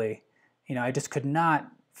horribly. You know, I just could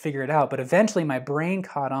not figure it out, but eventually my brain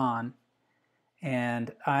caught on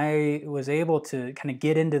and I was able to kind of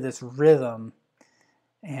get into this rhythm.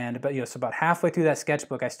 But so about halfway through that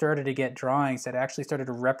sketchbook, I started to get drawings that actually started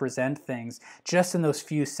to represent things just in those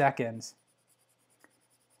few seconds.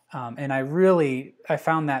 And I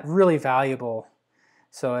found that really valuable.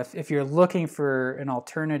 So if you're looking for an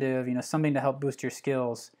alternative, something to help boost your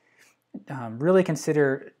skills, really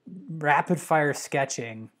consider rapid fire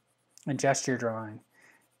sketching and gesture drawing,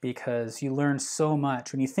 because you learn so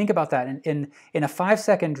much. When you think about that, in a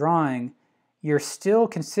 5-second drawing, you're still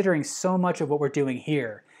considering so much of what we're doing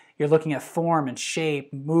here. You're looking at form and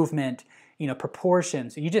shape, movement,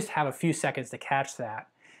 proportions. You just have a few seconds to catch that.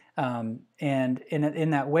 And in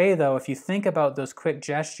that way, though, if you think about those quick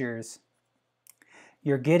gestures,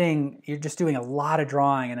 you're just doing a lot of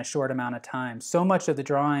drawing in a short amount of time. So much of the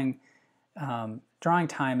drawing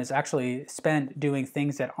time is actually spent doing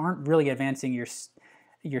things that aren't really advancing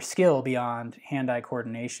your skill beyond hand-eye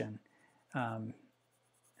coordination.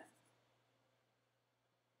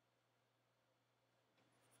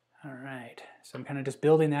 All right, so I'm kind of just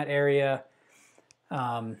building that area,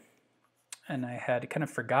 and I had kind of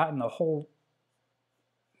forgotten the whole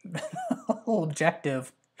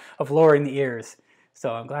objective of lowering the ears.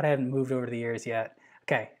 So I'm glad I haven't moved over to the ears yet.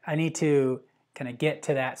 Okay, I need to kind of get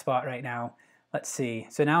to that spot right now. let's see.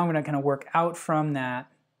 So now I'm going to kind of work out from that.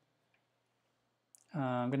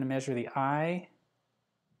 I'm going to measure the eye.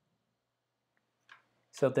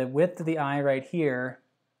 So the width of the eye right here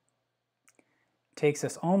takes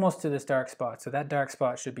us almost to this dark spot. So that dark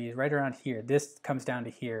spot should be right around here. This comes down to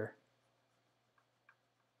here.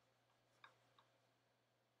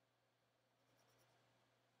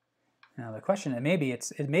 Now the question, it may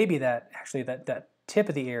be that actually that tip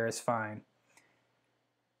of the ear is fine.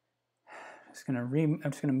 I'm just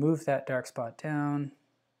gonna move that dark spot down.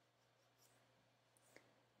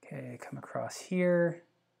 Okay, come across here.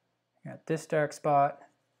 Got this dark spot.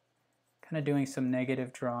 Kind of doing some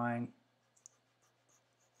negative drawing.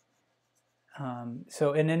 And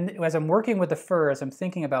then as I'm working with the fur, as I'm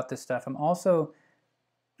thinking about this stuff,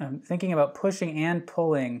 I'm thinking about pushing and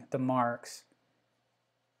pulling the marks.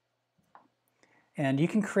 And you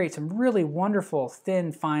can create some really wonderful,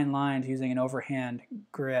 thin, fine lines using an overhand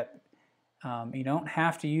grip. You don't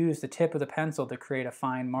have to use the tip of the pencil to create a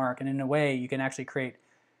fine mark. And in a way, you can actually create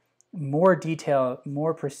more detail,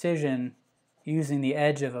 more precision using the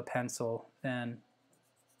edge of a pencil than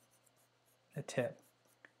the tip.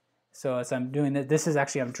 So as I'm doing this is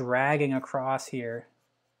actually, I'm dragging across here.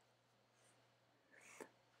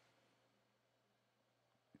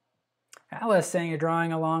 Alice saying you're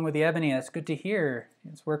drawing along with the ebony. That's good to hear.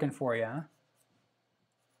 It's working for you, huh?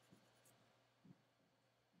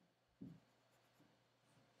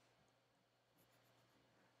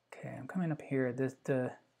 Okay, I'm coming up here.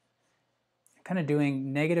 I'm kind of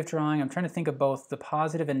doing negative drawing. I'm trying to think of both the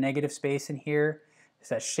positive and negative space in here. Is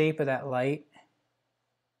that shape of that light.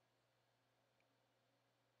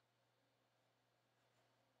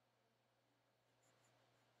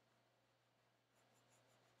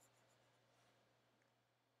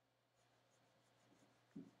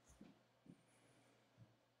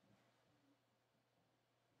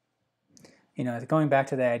 You know, going back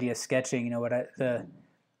to the idea of sketching, you know, the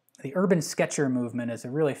urban sketcher movement is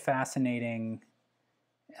a really fascinating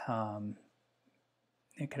kind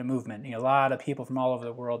of movement. You know, a lot of people from all over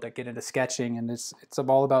the world that get into sketching, and it's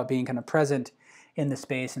all about being kind of present in the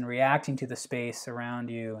space and reacting to the space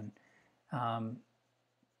around you, and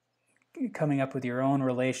coming up with your own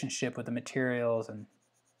relationship with the materials. And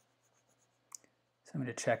something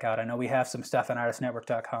to check out. I know we have some stuff on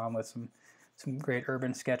artistnetwork.com with some great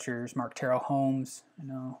urban sketchers. Mark Terrell Holmes, I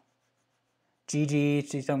know. Gigi,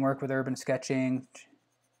 she's done work with urban sketching.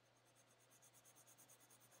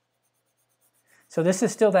 So this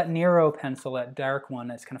is still that Nero pencil, that dark one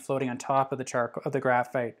that's kind of floating on top of the charcoal, of the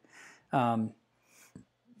graphite. And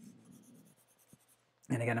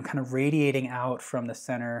again, I'm kind of radiating out from the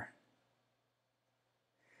center.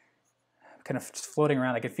 I'm kind of just floating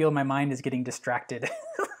around. I can feel my mind is getting distracted.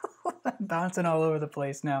 I'm bouncing all over the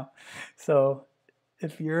place now. So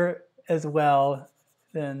if you're as well,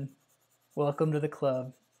 then welcome to the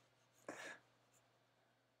club.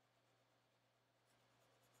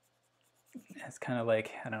 It's kind of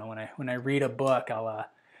like, I don't know, when I read a book, I'll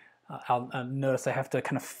notice I have to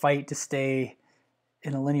kind of fight to stay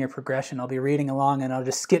in a linear progression. I'll be reading along and I'll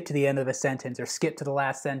just skip to the end of a sentence or skip to the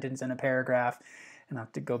last sentence in a paragraph, and I'll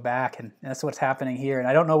have to go back, and that's what's happening here. And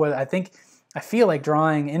I don't know whether, I feel like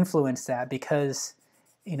drawing influenced that, because,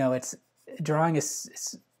 you know, drawing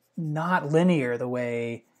is not linear the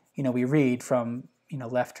way, you know, we read from, you know,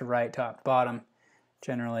 left to right, top to bottom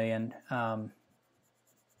generally, and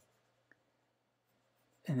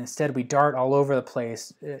instead we dart all over the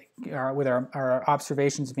place with our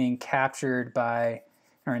observations being captured by,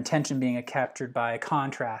 our intention being captured by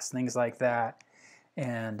contrast, things like that.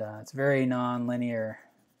 And it's very non-linear.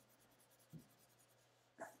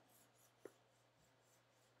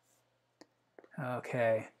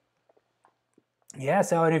 Okay. Yeah,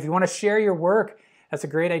 so if you want to share your work, that's a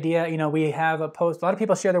great idea. You know, we have a post. A lot of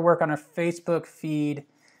people share their work on our Facebook feed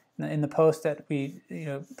in the post that we, you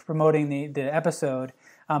know, promoting the episode.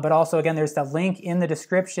 But also, again, there's the link in the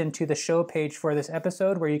description to the show page for this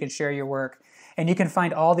episode where you can share your work. And you can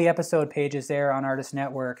find all the episode pages there on Artist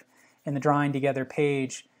Network in the Drawing Together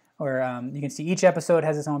page, where you can see each episode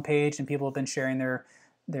has its own page, and people have been sharing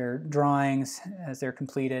their drawings as they're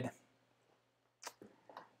completed.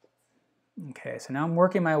 Okay, so now I'm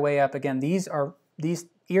working my way up. Again, these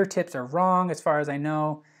ear tips are wrong as far as I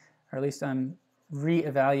know, or at least I'm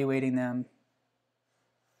re-evaluating them.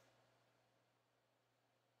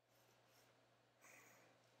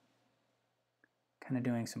 Kind of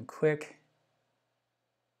doing some quick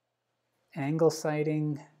angle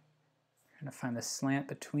sighting, trying to find the slant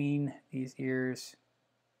between these ears.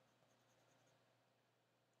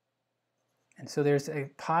 And so there's a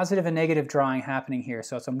positive and negative drawing happening here.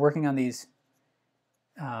 So as I'm working on these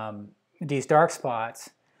these dark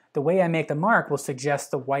spots, the way I make the mark will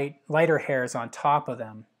suggest the lighter hairs on top of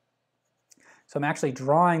them. So I'm actually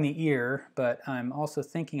drawing the ear, but I'm also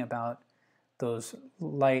thinking about those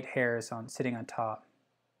light hairs sitting on top.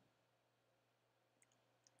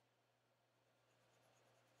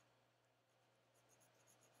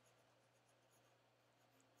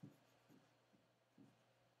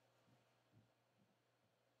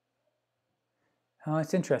 Oh,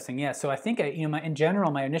 it's interesting. Yeah. So I think in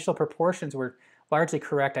general, my initial proportions were largely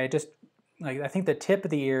correct. I think the tip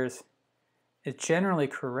of the ears is generally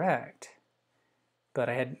correct, but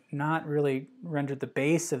I had not really rendered the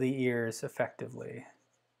base of the ears effectively.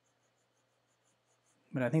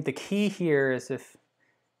 But I think the key here is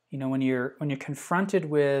when you're confronted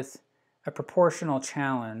with a proportional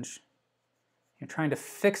challenge, you're trying to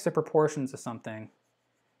fix the proportions of something.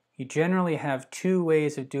 You generally have two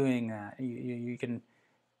ways of doing that. You can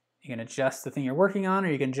adjust the thing you're working on,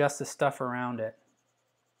 or you can adjust the stuff around it.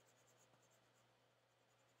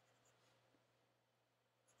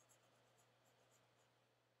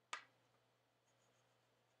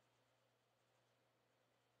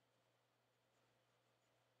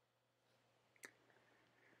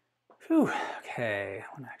 Whew, okay, I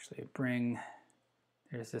want to actually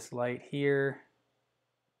there's this light here.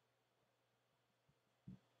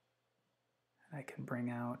 I can bring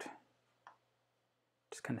out,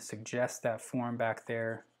 just kind of suggest that form back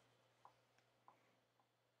there.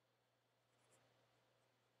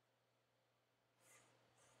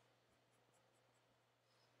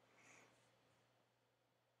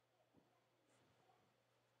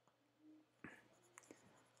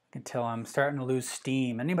 I can tell I'm starting to lose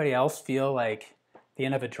steam. Anybody else feel like at the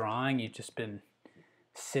end of a drawing you've just been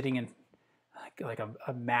sitting in like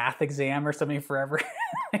a math exam or something forever?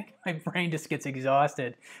 My brain just gets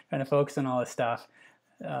exhausted trying to focus on all this stuff.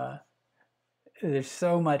 There's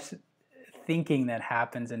so much thinking that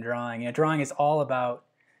happens in drawing. Drawing is all about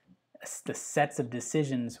the sets of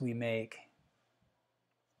decisions we make.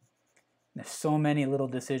 There's so many little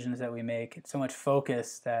decisions that we make. It's so much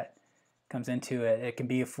focus that comes into it. It can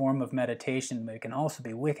be a form of meditation, but it can also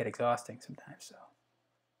be wicked exhausting sometimes. So.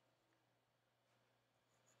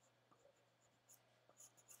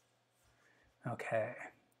 Okay.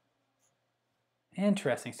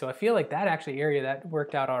 Interesting. So I feel like that area that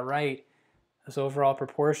worked out all right. Those overall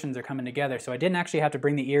proportions are coming together. So I didn't actually have to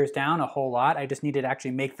bring the ears down a whole lot. I just needed to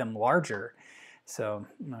actually make them larger. So,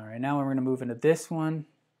 all right, now we're going to move into this one.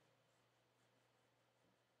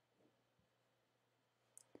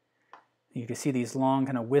 You can see these long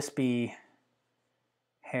kind of wispy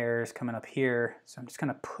hairs coming up here. So I'm just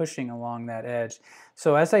kind of pushing along that edge.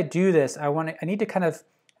 So as I do this, I need to kind of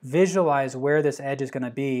visualize where this edge is going to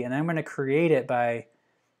be, and I'm going to create it by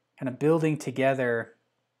kind of building together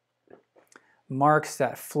marks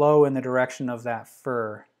that flow in the direction of that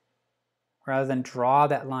fur, rather than draw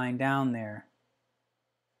that line down there.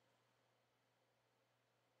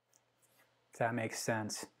 If that makes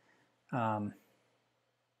sense.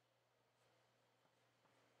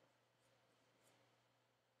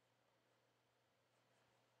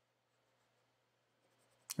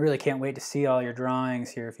 I really can't wait to see all your drawings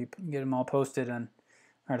here if you get them all posted on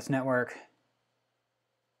Artist Network.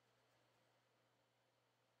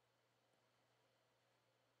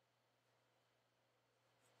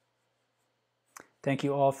 Thank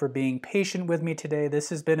you all for being patient with me today. This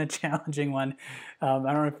has been a challenging one. I don't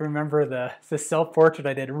know if you remember the self-portrait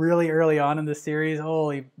I did really early on in the series.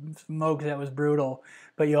 Holy smokes, that was brutal.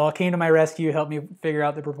 But you all came to my rescue, helped me figure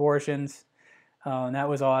out the proportions, and that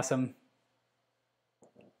was awesome.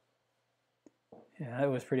 Yeah,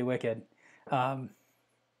 that was pretty wicked. I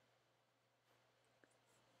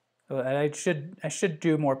should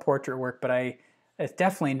do more portrait work, but it's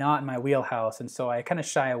definitely not in my wheelhouse, and so I kind of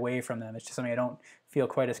shy away from them. It's just something I don't feel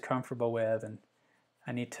quite as comfortable with, and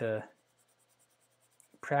I need to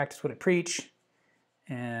practice what I preach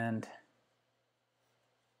and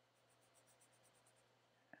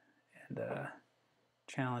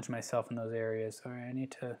challenge myself in those areas. All right,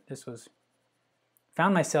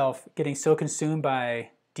 found myself getting so consumed by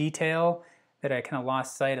detail that I kind of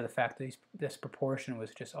lost sight of the fact that this proportion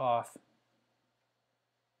was just off.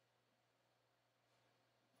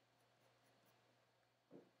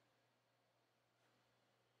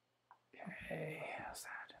 Okay, how's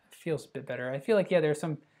that? It feels a bit better. I feel like, yeah, there's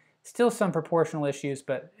still some proportional issues,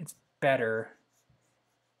 but it's better.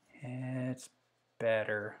 It's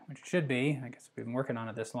better, which it should be. I guess we've been working on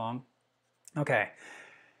it this long. Okay.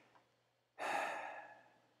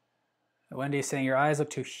 Wendy's saying your eyes look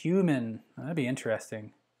too human. That'd be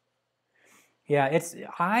interesting. Yeah,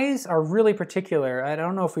 eyes are really particular. I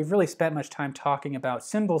don't know if we've really spent much time talking about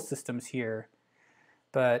symbol systems here,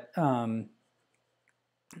 but in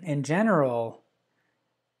general,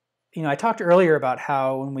 you know, I talked earlier about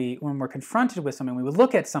how when we're confronted with something, we would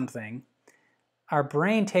look at something, our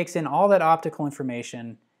brain takes in all that optical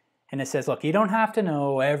information, and it says, look, you don't have to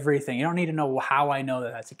know everything. You don't need to know how I know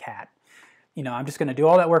that that's a cat. You know, I'm just going to do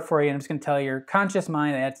all that work for you, and I'm just going to tell your conscious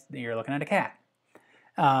mind that you're looking at a cat.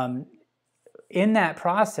 In that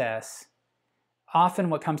process, often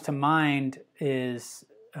what comes to mind is,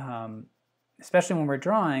 especially when we're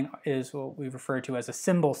drawing, is what we refer to as a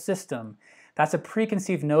symbol system. That's a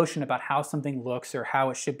preconceived notion about how something looks or how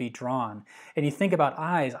it should be drawn. And you think about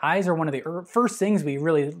eyes. Eyes are one of the first things we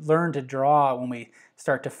really learn to draw when we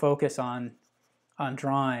start to focus on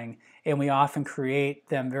drawing. And we often create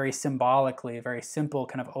them very symbolically, very simple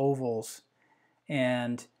kind of ovals.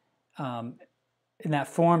 And that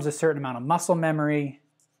forms a certain amount of muscle memory.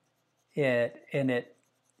 And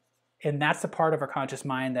that's the part of our conscious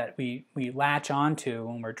mind that we latch onto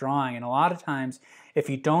when we're drawing. And a lot of times, if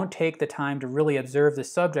you don't take the time to really observe the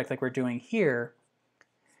subject like we're doing here,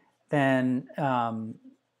 then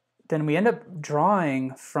we end up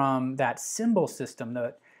drawing from that symbol system,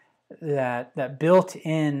 that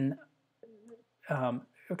built-in kind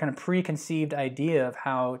of preconceived idea of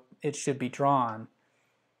how it should be drawn.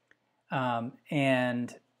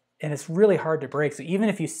 And it's really hard to break. So even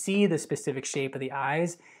if you see the specific shape of the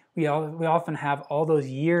eyes, we often have all those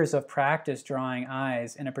years of practice drawing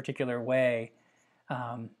eyes in a particular way.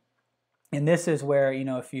 And this is where, you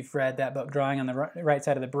know, if you've read that book, Drawing on the Right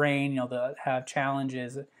Side of the Brain, you know, they'll have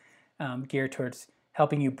challenges geared towards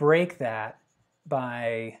helping you break that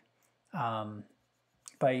by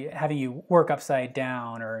having you work upside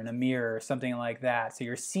down or in a mirror or something like that. So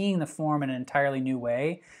you're seeing the form in an entirely new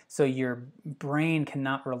way, so your brain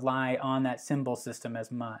cannot rely on that symbol system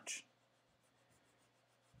as much,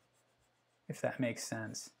 if that makes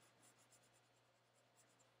sense.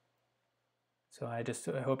 So I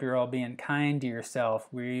hope you're all being kind to yourself.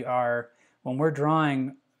 When we're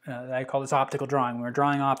drawing, I call this optical drawing, when we're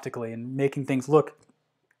drawing optically and making things look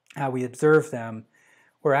how we observe them,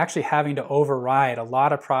 we're actually having to override a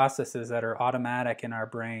lot of processes that are automatic in our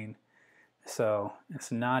brain. So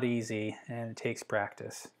it's not easy, and it takes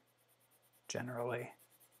practice, generally.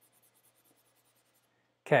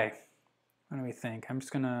 Okay, what do we think? I'm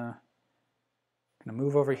just gonna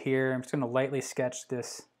move over here. I'm just gonna lightly sketch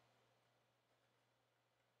this,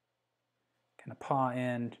 kind of paw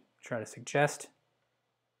in, try to suggest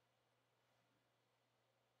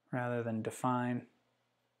rather than define.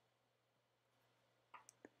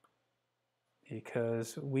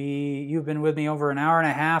 Because you've been with me over an hour and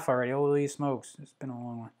a half already. Holy smokes, it's been a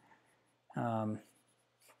long one.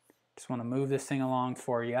 Just want to move this thing along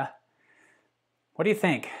for you. What do you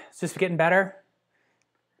think? Is this getting better?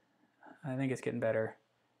 I think it's getting better.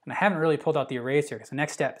 And I haven't really pulled out the eraser because the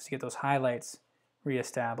next step is to get those highlights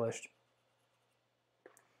reestablished.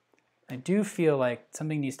 I do feel like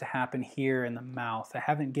something needs to happen here in the mouth. I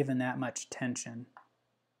haven't given that much attention.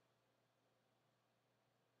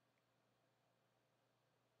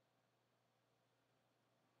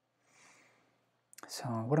 So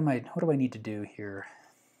what do I need to do here?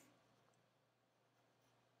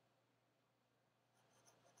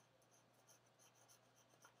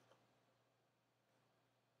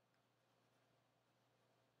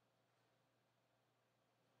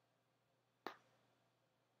 I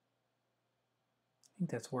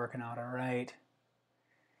think that's working out all right.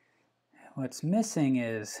 What's missing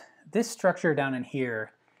is this structure down in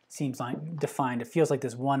here seems like defined. It feels like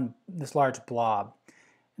this large blob.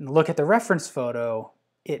 And look at the reference photo,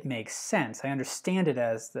 it makes sense. I understand it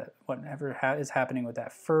as whatever is happening with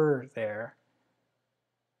that fur there.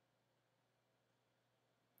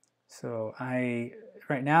 So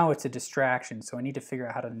right now it's a distraction, so I need to figure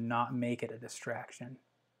out how to not make it a distraction.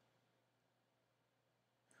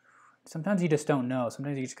 Sometimes you just don't know.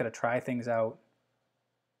 Sometimes you just got to try things out.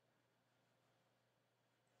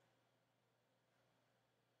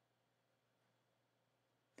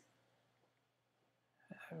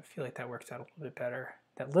 I feel like that works out a little bit better.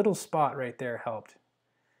 That little spot right there helped.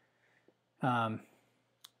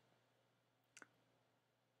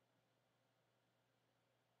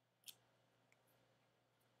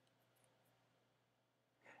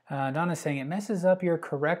 Donna's saying it messes up your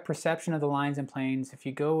correct perception of the lines and planes if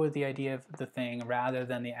you go with the idea of the thing rather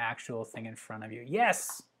than the actual thing in front of you.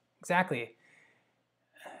 Yes, exactly.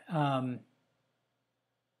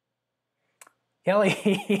 Kelly,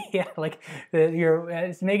 yeah, like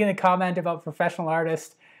it's making a comment about professional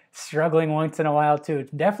artists struggling once in a while too.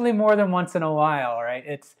 Definitely more than once in a while, right?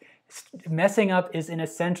 It's messing up is an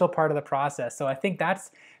essential part of the process. So I think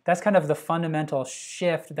that's kind of the fundamental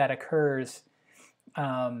shift that occurs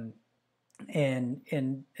in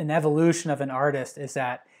an evolution of an artist, is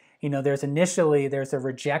that, you know, there's a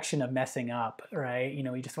rejection of messing up, right? You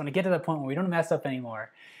know, you just want to get to the point where we don't mess up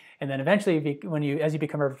anymore. And then eventually, as you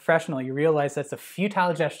become a professional, you realize that's a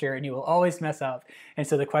futile gesture and you will always mess up. And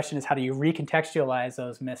so the question is, how do you recontextualize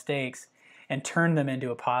those mistakes and turn them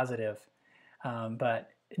into a positive? But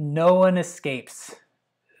no one escapes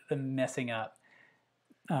the messing up.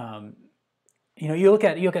 You know, you look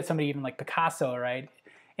at somebody even like Picasso, right?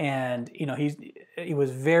 And you know, he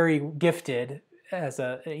was very gifted as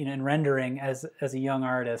in rendering as a young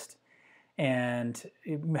artist, and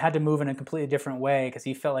he had to move in a completely different way because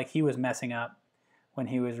he felt like he was messing up when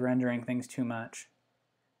he was rendering things too much.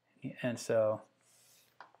 And so,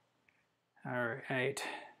 all right.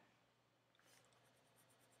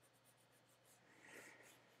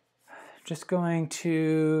 Just going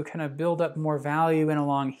to kind of build up more value in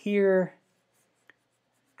along here.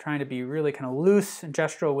 Trying to be really kind of loose and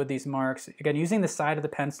gestural with these marks. Again, using the side of the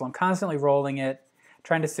pencil, I'm constantly rolling it,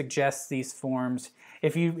 trying to suggest these forms.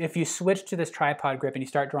 If you switch to this tripod grip and you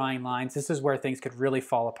start drawing lines, this is where things could really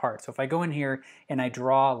fall apart. So if I go in here and I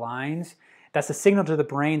draw lines, that's a signal to the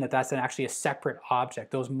brain that that's actually a separate object.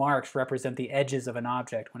 Those marks represent the edges of an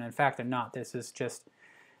object, when in fact they're not. This is just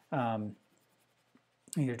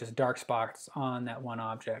these are just dark spots on that one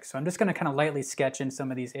object. So I'm just going to kind of lightly sketch in some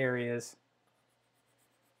of these areas.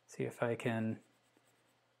 See if I can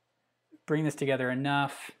bring this together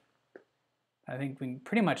enough. I think we can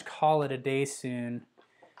pretty much call it a day soon.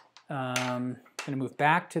 I'm going to move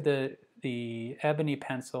back to the Ebony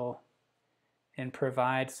Pencil and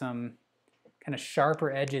provide some kind of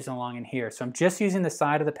sharper edges along in here. So I'm just using the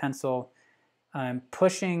side of the pencil. I'm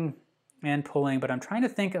pushing and pulling, but I'm trying to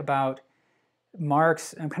think about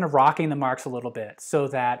marks. I'm kind of rocking the marks a little bit so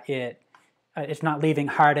that it's not leaving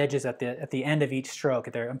hard edges at the end of each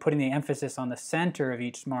stroke. I'm putting the emphasis on the center of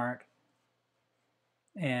each mark,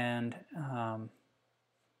 and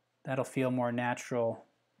that'll feel more natural.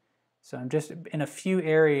 So I'm just, in a few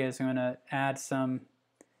areas, I'm going to add some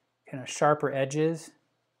kind of sharper edges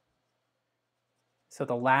so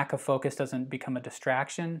the lack of focus doesn't become a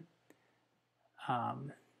distraction.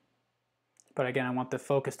 But again, I want the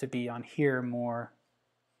focus to be on here more.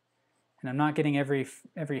 And I'm not getting every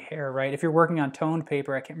hair right. If you're working on toned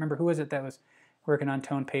paper, I can't remember who was it that was working on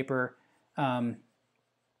toned paper. You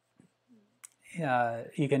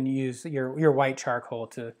can use your white charcoal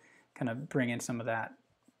to kind of bring in some of that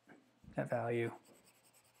value.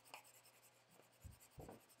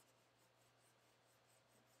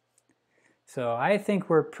 So I think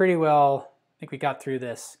we're pretty well. I think we got through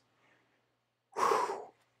this.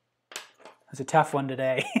 It was a tough one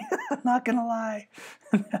today. I'm not gonna lie.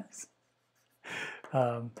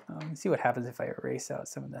 Let me see what happens if I erase out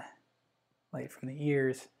some of the light from the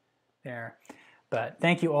ears there. But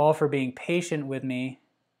thank you all for being patient with me.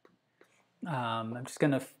 I'm just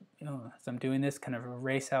going to, as I'm doing this, kind of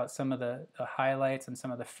erase out some of the highlights and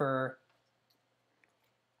some of the fur.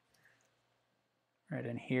 Right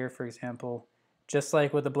in here, for example. Just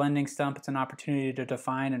like with the blending stump, it's an opportunity to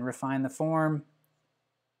define and refine the form.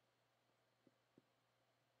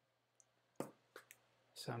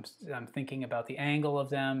 So I'm thinking about the angle of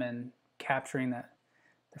them and capturing the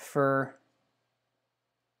fur.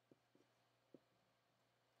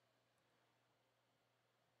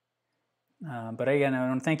 But again, I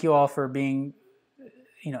want to thank you all for being,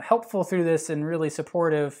 helpful through this and really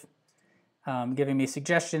supportive, giving me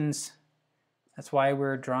suggestions. That's why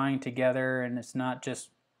we're drawing together, and it's not just,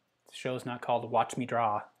 the show's not called Watch Me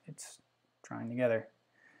Draw. It's drawing together.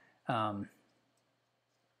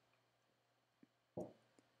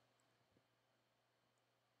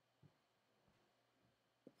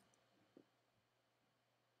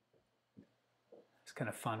 It's kind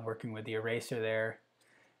of fun working with the eraser there.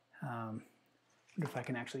 I wonder if I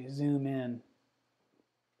can actually zoom in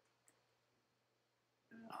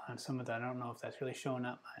on some of that. I don't know if that's really showing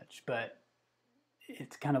up much, but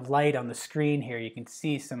it's kind of light on the screen here. You can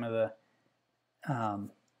see some of the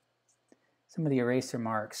eraser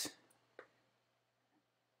marks.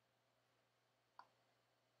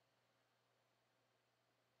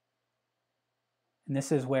 And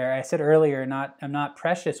this is where I said earlier, I'm not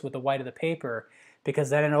precious with the white of the paper,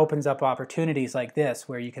 because then it opens up opportunities like this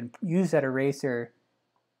where you can use that eraser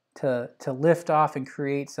to lift off and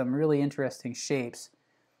create some really interesting shapes.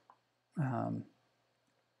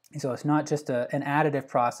 So it's not just an additive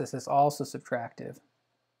process, it's also subtractive.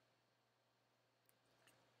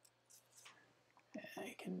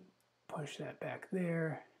 You can push that back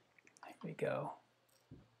there. There we go.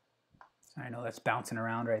 I know that's bouncing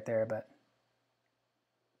around right there, but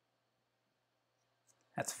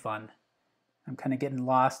that's fun. I'm kind of getting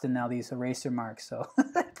lost in now these eraser marks, so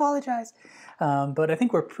I apologize. But I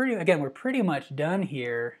think we're pretty much done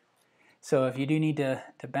here. So if you do need to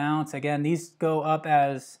bounce, again, these go up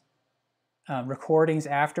as recordings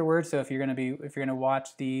afterwards. So if you're gonna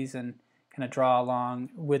watch these and kind of draw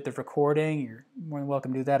along with the recording, you're more than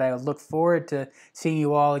welcome to do that. I look forward to seeing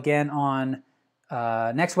you all again on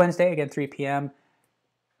next Wednesday, again 3 p.m.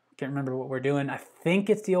 Can't remember what we're doing. I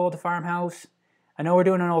think it's the old farmhouse. I know we're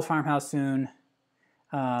doing an old farmhouse soon.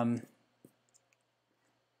 And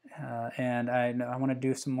I want to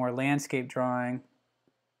do some more landscape drawing.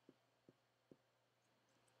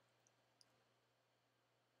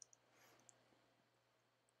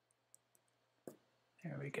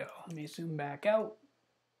 There we go. Let me zoom back out.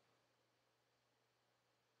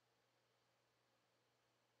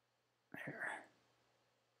 There.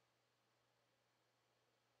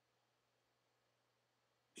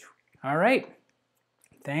 All right.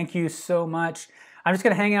 Thank you so much. I'm just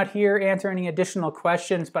going to hang out here, answer any additional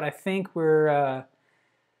questions, but I think we're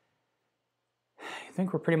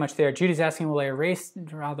pretty much there. Judy's asking, will I erase and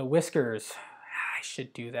draw the whiskers? I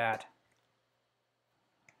should do that.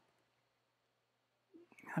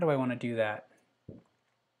 How do I want to do that? Let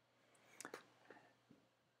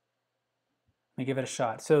me give it a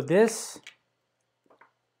shot. So this,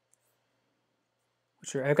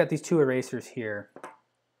 I've got these two erasers here.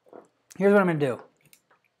 Here's what I'm going to do.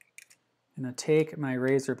 I'm going to take my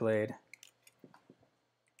razor blade.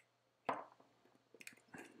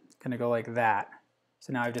 It's going to go like that.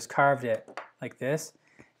 So now I've just carved it like this,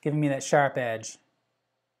 giving me that sharp edge.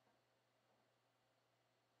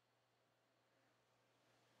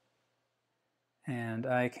 And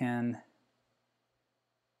I can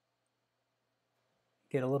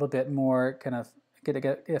get a little bit more, kind of get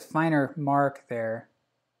a finer mark there.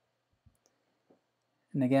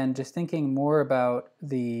 And again, just thinking more about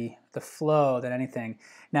the flow than anything.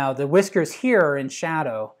 Now the whiskers here are in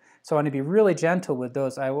shadow, so I want to be really gentle with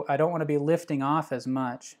those. I don't want to be lifting off as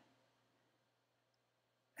much.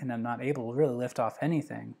 And I'm not able to really lift off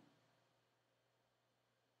anything.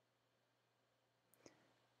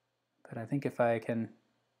 But I think if I can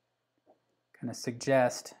kind of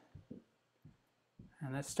suggest,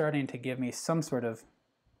 and that's starting to give me some sort of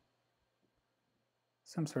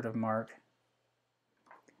mark.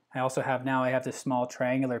 I also have now, I have this small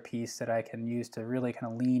triangular piece that I can use to really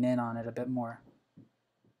kind of lean in on it a bit more.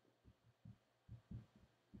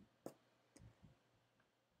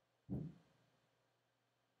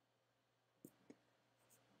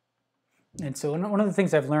 And so one of the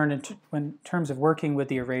things I've learned in terms of working with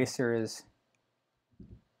the eraser is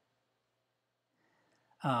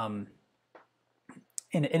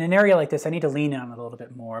in an area like this, I need to lean on it a little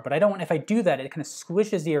bit more, but I don't want, if I do that, it kind of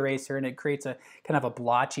squishes the eraser and it creates a kind of a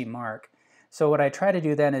blotchy mark. So what I try to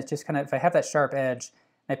do then is just kind of, if I have that sharp edge,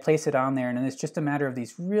 I place it on there, and then it's just a matter of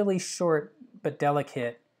these really short but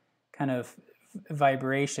delicate kind of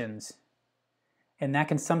vibrations. And that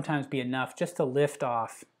can sometimes be enough just to lift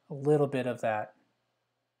off a little bit of that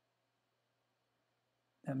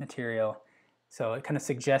material. So it kind of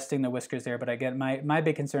suggesting the whiskers there, but again, my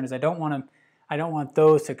big concern is I don't want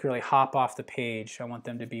those to really hop off the page. I want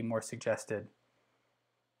them to be more suggested.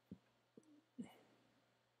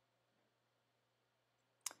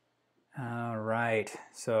 All right,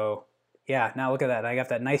 so yeah, now look at that. I got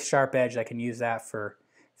that nice sharp edge. I can use that for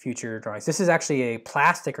future drawings. This is actually a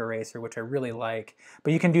plastic eraser, which I really like,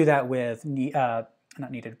 but you can do that with,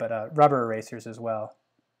 not Kneaded, but rubber erasers as well.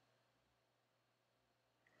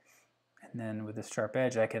 And then with this sharp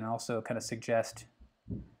edge, I can also kind of suggest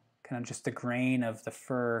kind of just the grain of the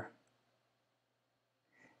fur.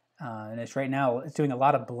 And it's right now, it's doing a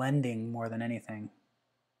lot of blending more than anything.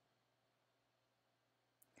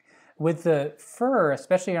 With the fur,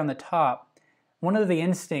 especially on the top, one of the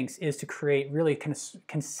instincts is to create really kind of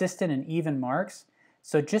consistent and even marks.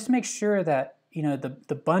 So just make sure that, you know,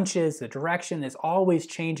 the bunches, the direction is always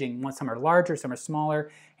changing. Some are larger, some are smaller.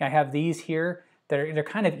 I have these here that they're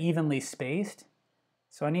kind of evenly spaced.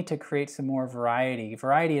 So I need to create some more variety.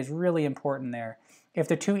 Variety is really important there. If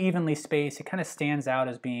they're too evenly spaced, it kind of stands out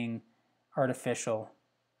as being artificial.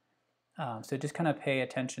 So just kind of pay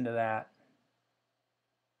attention to that.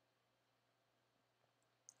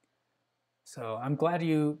 So I'm glad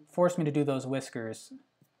you forced me to do those whiskers.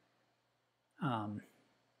 What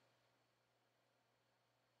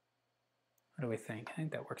do we think? I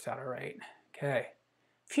think that works out all right. Okay.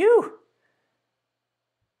 Phew!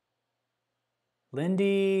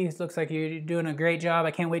 Lindy, looks like you're doing a great job.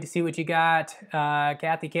 I can't wait to see what you got.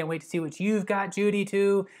 Kathy, can't wait to see what you've got. Judy,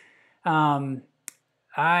 too. I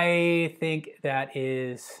think that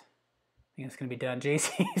is, I think it's going to be done.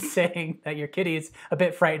 JC is saying that your kitty's a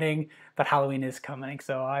bit frightening, but Halloween is coming,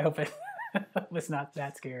 so I hope it was not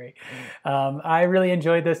that scary. I really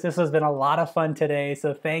enjoyed this. This has been a lot of fun today,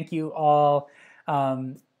 so thank you all.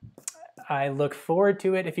 I look forward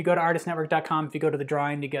to it. If you go to artistnetwork.com, if you go to the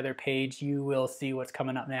Drawing Together page, you will see what's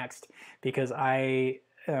coming up next, because my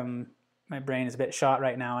brain is a bit shot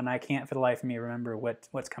right now, and I can't for the life of me remember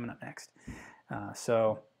what's coming up next.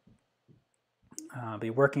 So I'll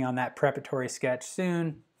be working on that preparatory sketch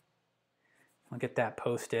soon. I'll get that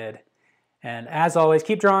posted. And as always,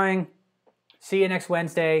 keep drawing. See you next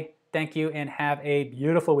Wednesday. Thank you, and have a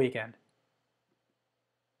beautiful weekend.